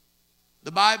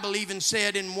 The Bible even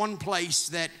said in one place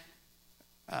that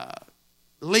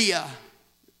Leah,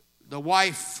 the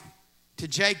wife to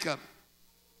Jacob,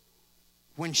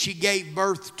 when she gave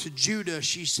birth to Judah,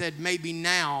 she said, maybe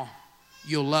now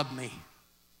you'll love me.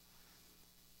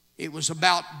 It was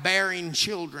about bearing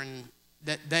children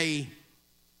that they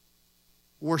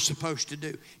were supposed to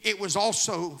do. It was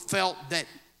also felt that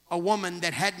a woman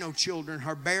that had no children,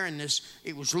 her barrenness,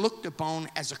 it was looked upon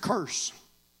as a curse.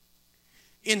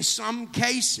 In some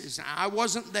cases, I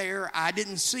wasn't there, I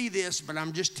didn't see this, but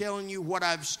I'm just telling you what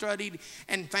I've studied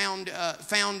and found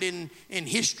in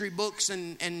history books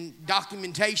and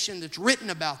documentation that's written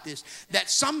about this,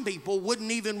 that some people wouldn't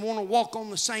even want to walk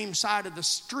on the same side of the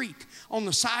street, on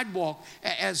the sidewalk,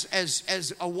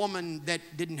 as a woman that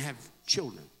didn't have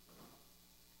children.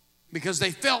 Because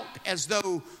they felt as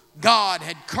though God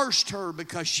had cursed her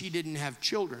because she didn't have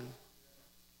children.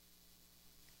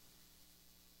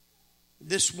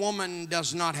 This woman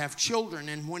does not have children,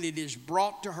 and when it is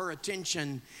brought to her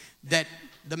attention that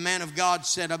the man of God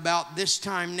said about this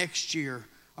time next year,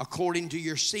 according to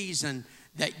your season,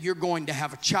 that you're going to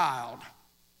have a child,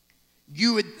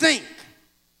 you would think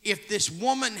if this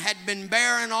woman had been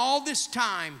barren all this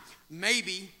time,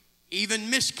 maybe even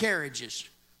miscarriages,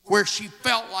 where she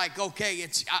felt like, okay,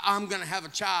 I'm going to have a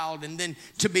child, and then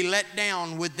to be let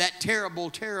down with that terrible,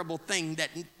 terrible thing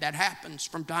that happens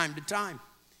from time to time.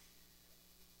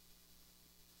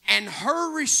 And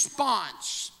her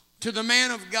response to the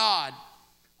man of God,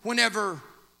 whenever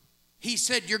he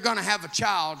said, you're going to have a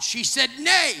child, she said,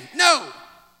 nay, no.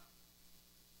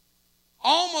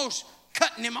 Almost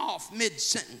cutting him off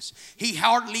mid-sentence. He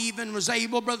hardly even was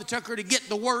able, Brother Tucker, to get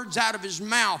the words out of his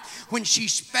mouth when she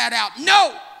spat out,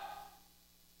 no.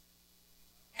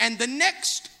 And the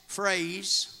next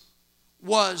phrase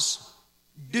was,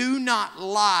 do not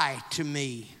lie to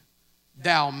me,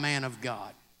 thou man of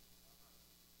God.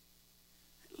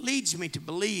 Leads me to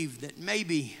believe that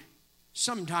maybe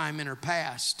sometime in her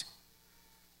past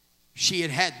she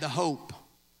had the hope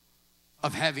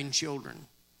of having children.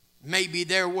 Maybe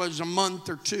there was a month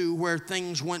or two where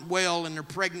things went well in her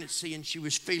pregnancy and she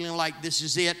was feeling like this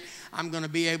is it. I'm going to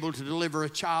be able to deliver a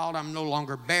child. I'm no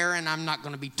longer barren. I'm not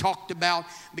going to be talked about,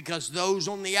 because those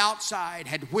on the outside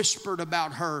had whispered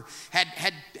about her.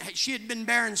 She had been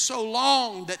barren so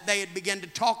long that they had begun to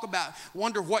talk about,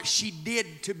 wonder what she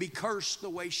did to be cursed the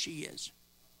way she is.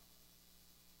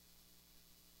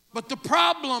 But the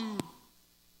problem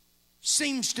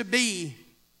seems to be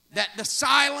that the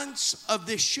silence of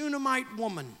this Shunamite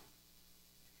woman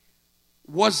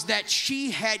was that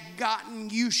she had gotten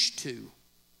used to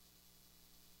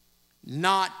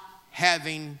not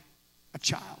having a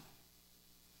child.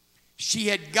 she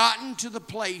had gotten to the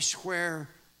place where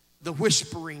the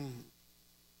whispering,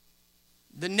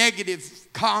 the negative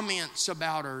comments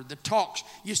about her, the talks.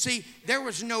 You see, there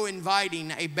was no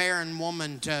inviting a barren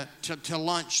woman to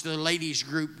lunch, the ladies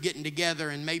group getting together,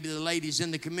 and maybe the ladies in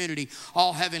the community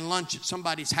all having lunch at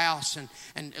somebody's house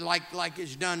and like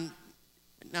it's done.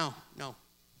 No.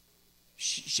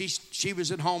 She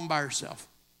was at home by herself.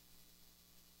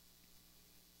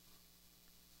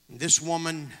 This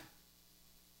woman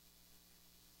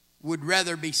would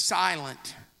rather be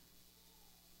silent.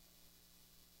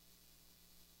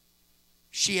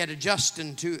 She had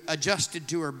adjusted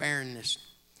to her barrenness.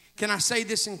 Can I say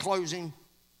this in closing?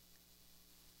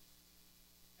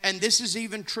 And this is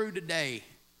even true today.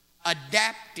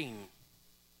 Adapting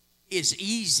is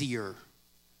easier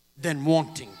than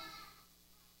wanting.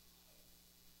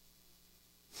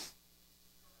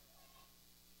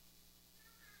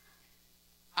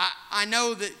 I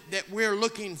know that we're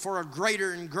looking for a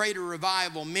greater and greater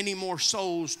revival, many more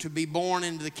souls to be born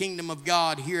into the kingdom of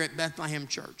God here at Bethlehem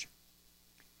Church.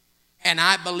 And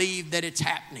I believe that it's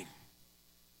happening.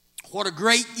 What a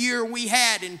great year we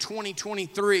had in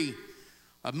 2023.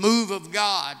 A move of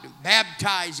God,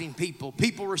 baptizing people,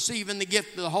 people receiving the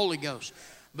gift of the Holy Ghost.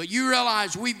 But you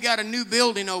realize we've got a new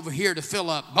building over here to fill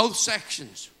up, both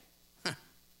sections.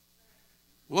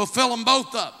 We'll fill them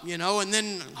both up, and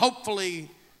then hopefully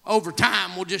over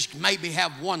time we'll just maybe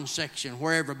have one section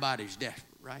where everybody's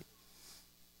desperate, right?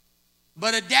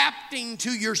 But adapting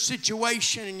to your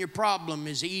situation and your problem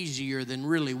is easier than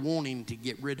really wanting to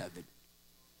get rid of it.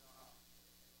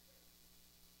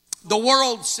 The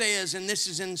world says, and this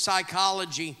is in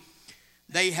psychology,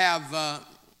 they have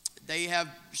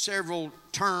several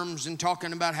terms in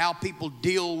talking about how people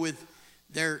deal with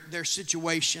their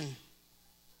situation.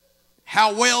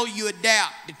 How well you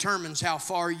adapt determines how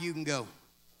far you can go.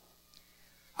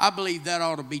 I believe that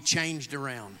ought to be changed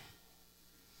around.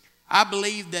 I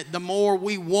believe that the more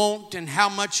we want and how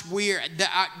much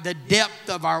the depth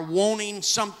of our wanting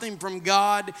something from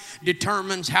God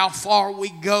determines how far we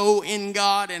go in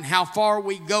God and how far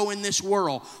we go in this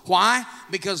world. Why?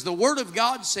 Because the Word of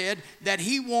God said that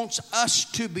He wants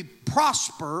us to be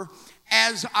prosper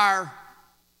as our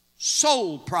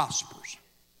soul prospers.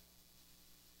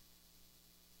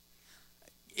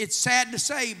 It's sad to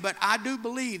say, but I do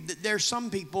believe that there's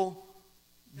some people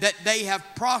that they have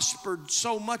prospered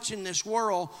so much in this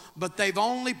world, but they've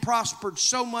only prospered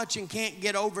so much and can't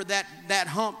get over that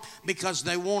hump because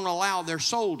they won't allow their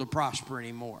soul to prosper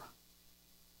anymore.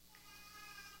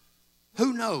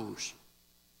 Who knows?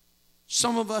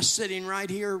 Some of us sitting right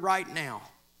here, right now,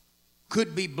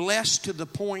 could be blessed to the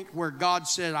point where God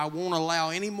said, I won't allow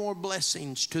any more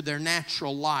blessings to their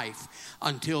natural life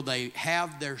until they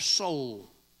have their soul.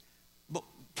 But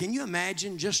can you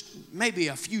imagine just maybe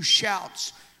a few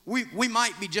shouts? We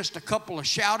might be just a couple of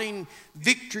shouting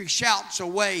victory shouts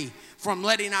away from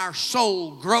letting our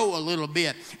soul grow a little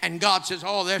bit. And God says,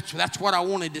 oh, that's what I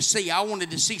wanted to see. I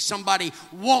wanted to see somebody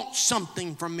want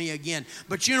something from me again.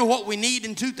 But you know what we need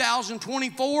in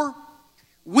 2024?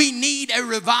 We need a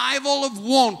revival of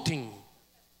wanting.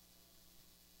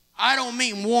 I don't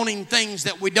mean wanting things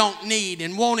that we don't need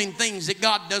and wanting things that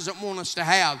God doesn't want us to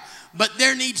have. But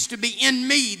there needs to be, in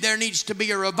me, there needs to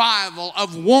be a revival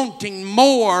of wanting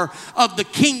more of the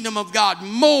kingdom of God,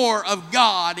 more of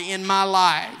God in my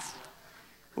life.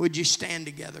 Would you stand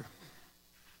together?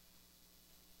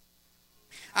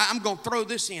 I'm going to throw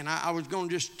this in. I was going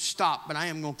to just stop, but I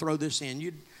am going to throw this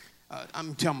in. I'm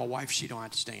going to tell my wife she don't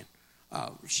have to stand.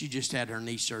 She just had her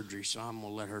knee surgery, so I'm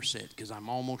going to let her sit because I'm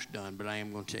almost done, but I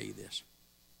am going to tell you this.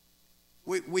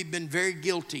 We've been very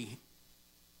guilty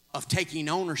of taking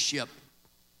ownership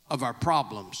of our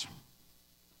problems.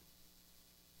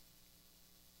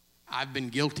 I've been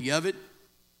guilty of it,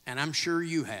 and I'm sure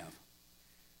you have.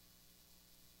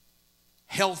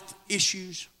 Health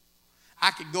issues.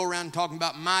 I could go around talking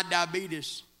about my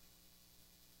diabetes.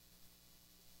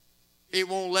 It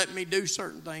won't let me do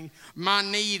certain things. My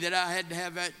knee that I had to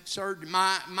have that surgery,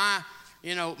 my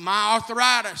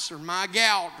arthritis or my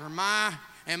gout or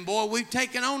and boy, we've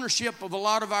taken ownership of a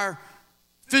lot of our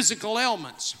physical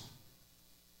ailments.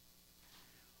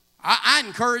 I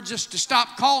encourage us to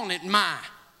stop calling it my.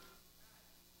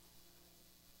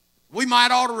 We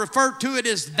might ought to refer to it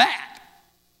as that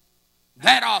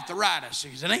arthritis,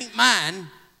 because it ain't mine.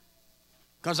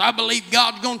 Because I believe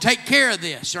God's going to take care of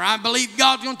this, or I believe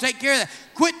God's going to take care of that.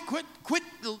 Quit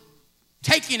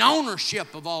taking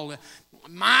ownership of all that.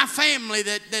 My family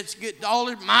that's good, all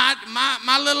this,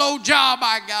 my little old job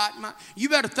I got. You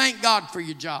better thank God for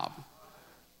your job.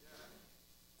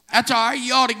 That's all right.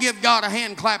 You ought to give God a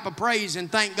hand clap of praise and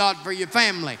thank God for your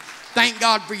family. Thank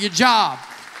God for your job.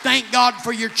 Thank God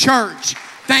for your church.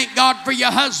 Thank God for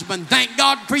your husband. Thank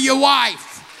God for your wife.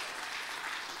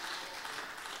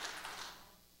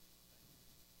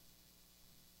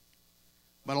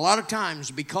 But a lot of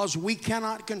times, because we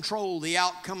cannot control the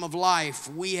outcome of life,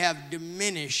 we have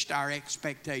diminished our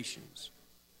expectations.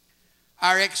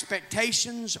 Our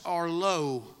expectations are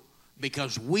low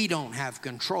because we don't have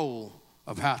control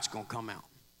of how it's going to come out.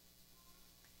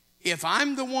 If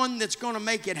I'm the one that's going to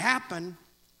make it happen,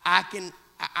 I can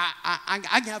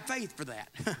have faith for that.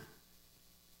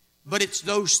 But it's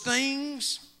those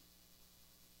things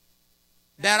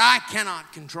that I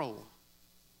cannot control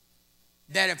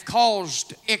that have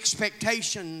caused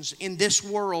expectations in this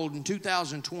world in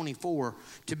 2024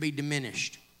 to be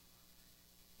diminished.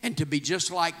 And to be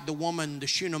just like the woman, the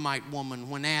Shunamite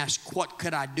woman, when asked, what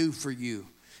could I do for you?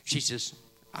 She says,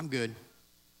 I'm good.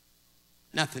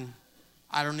 Nothing.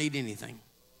 I don't need anything.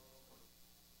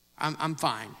 I'm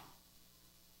fine.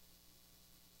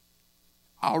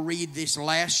 I'll read this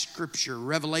last scripture,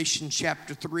 Revelation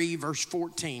chapter 3, verse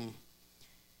 14.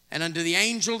 And unto the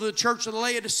angel of the church of the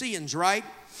Laodiceans, right?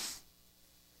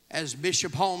 As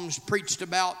Bishop Holmes preached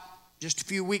about just a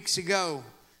few weeks ago,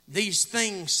 these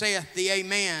things saith the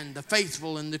Amen, the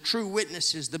faithful and the true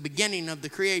witnesses, the beginning of the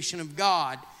creation of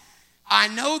God. I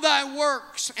know thy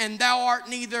works, and thou art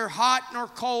neither hot nor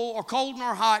cold, or cold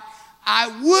nor hot. I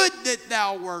would that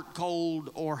thou wert cold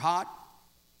or hot.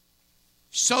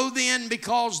 So then,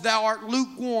 because thou art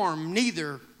lukewarm,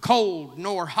 neither cold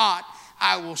nor hot,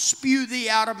 I will spew thee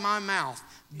out of my mouth.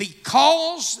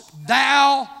 Because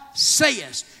thou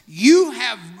sayest, you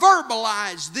have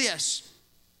verbalized this.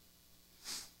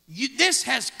 This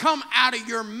has come out of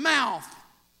your mouth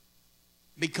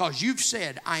because you've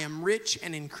said, I am rich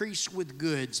and increase with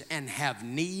goods and have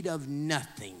need of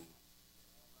nothing.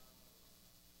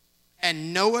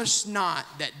 And knowest not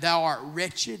that thou art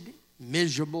wretched,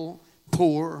 miserable,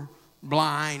 poor,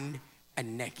 blind,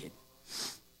 and naked.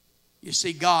 You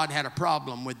see, God had a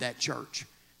problem with that church.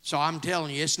 So I'm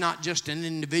telling you, it's not just an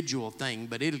individual thing,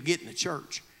 but it'll get in the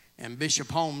church. And Bishop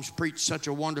Holmes preached such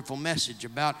a wonderful message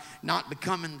about not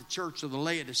becoming the church of the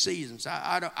Laodiceans.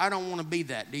 I don't want to be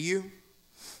that. Do you?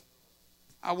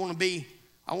 I want to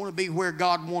be where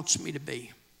God wants me to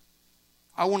be.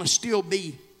 I want to still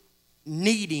be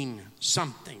needing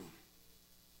something.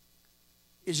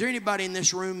 Is there anybody in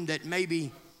this room that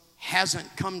maybe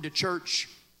hasn't come to church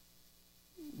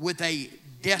with a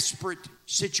desperate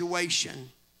situation,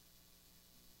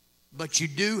 but you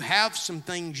do have some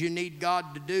things you need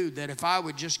God to do that if I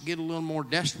would just get a little more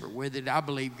desperate with it, I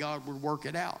believe God would work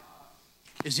it out?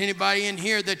 Is anybody in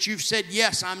here that you've said,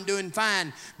 yes, I'm doing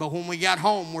fine, but when we got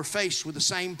home, we're faced with the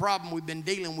same problem we've been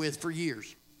dealing with for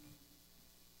years?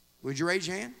 Would you raise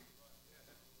your hand?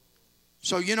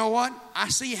 So you know what? I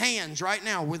see hands right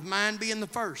now, with mine being the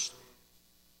first,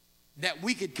 that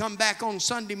we could come back on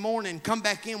Sunday morning, come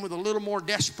back in with a little more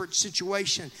desperate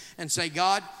situation and say,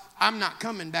 God, I'm not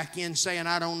coming back in saying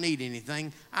I don't need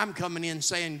anything. I'm coming in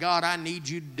saying, God, I need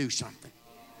you to do something.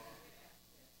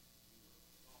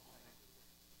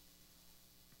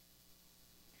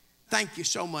 Thank you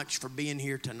so much for being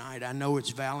here tonight. I know it's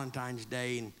Valentine's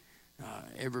Day, and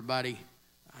everybody,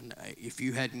 if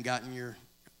you hadn't gotten your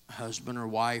husband or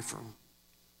wife or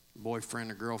boyfriend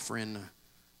or girlfriend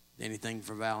anything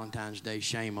for Valentine's Day,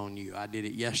 shame on you. I did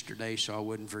it yesterday, so I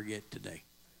wouldn't forget today.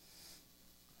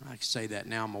 I can say that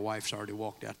now. My wife's already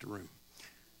walked out the room.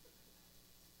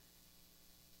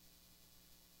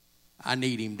 I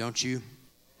need him, don't you?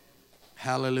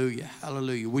 Hallelujah,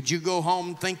 hallelujah. Would you go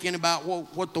home thinking about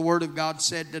what the Word of God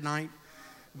said tonight?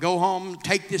 Go home,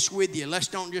 take this with you. Let's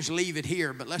don't just leave it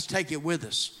here, but let's take it with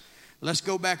us. Let's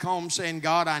go back home saying,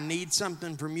 God, I need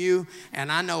something from you,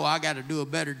 and I know I got to do a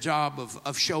better job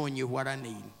of showing you what I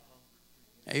need.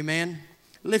 Amen.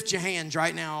 Lift your hands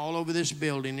right now all over this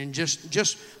building and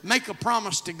just make a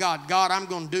promise to God. God, I'm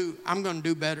going to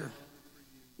do better.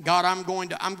 God, I'm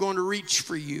going to reach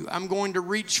for you. I'm going to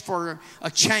reach for a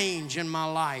change in my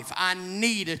life. I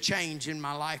need a change in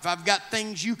my life. I've got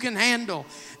things you can handle.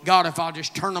 God, if I'll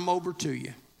just turn them over to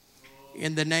you.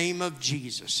 In the name of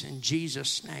Jesus. In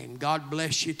Jesus' name. God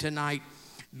bless you tonight.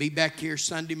 Be back here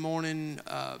Sunday morning.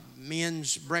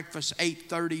 Men's breakfast,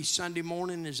 8:30 Sunday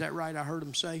morning. Is that right? I heard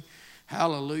him say.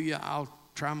 Hallelujah. I'll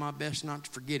try my best not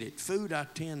to forget it. Food I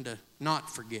tend to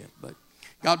not forget. But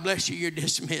God bless you. You're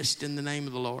dismissed in the name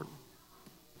of the Lord.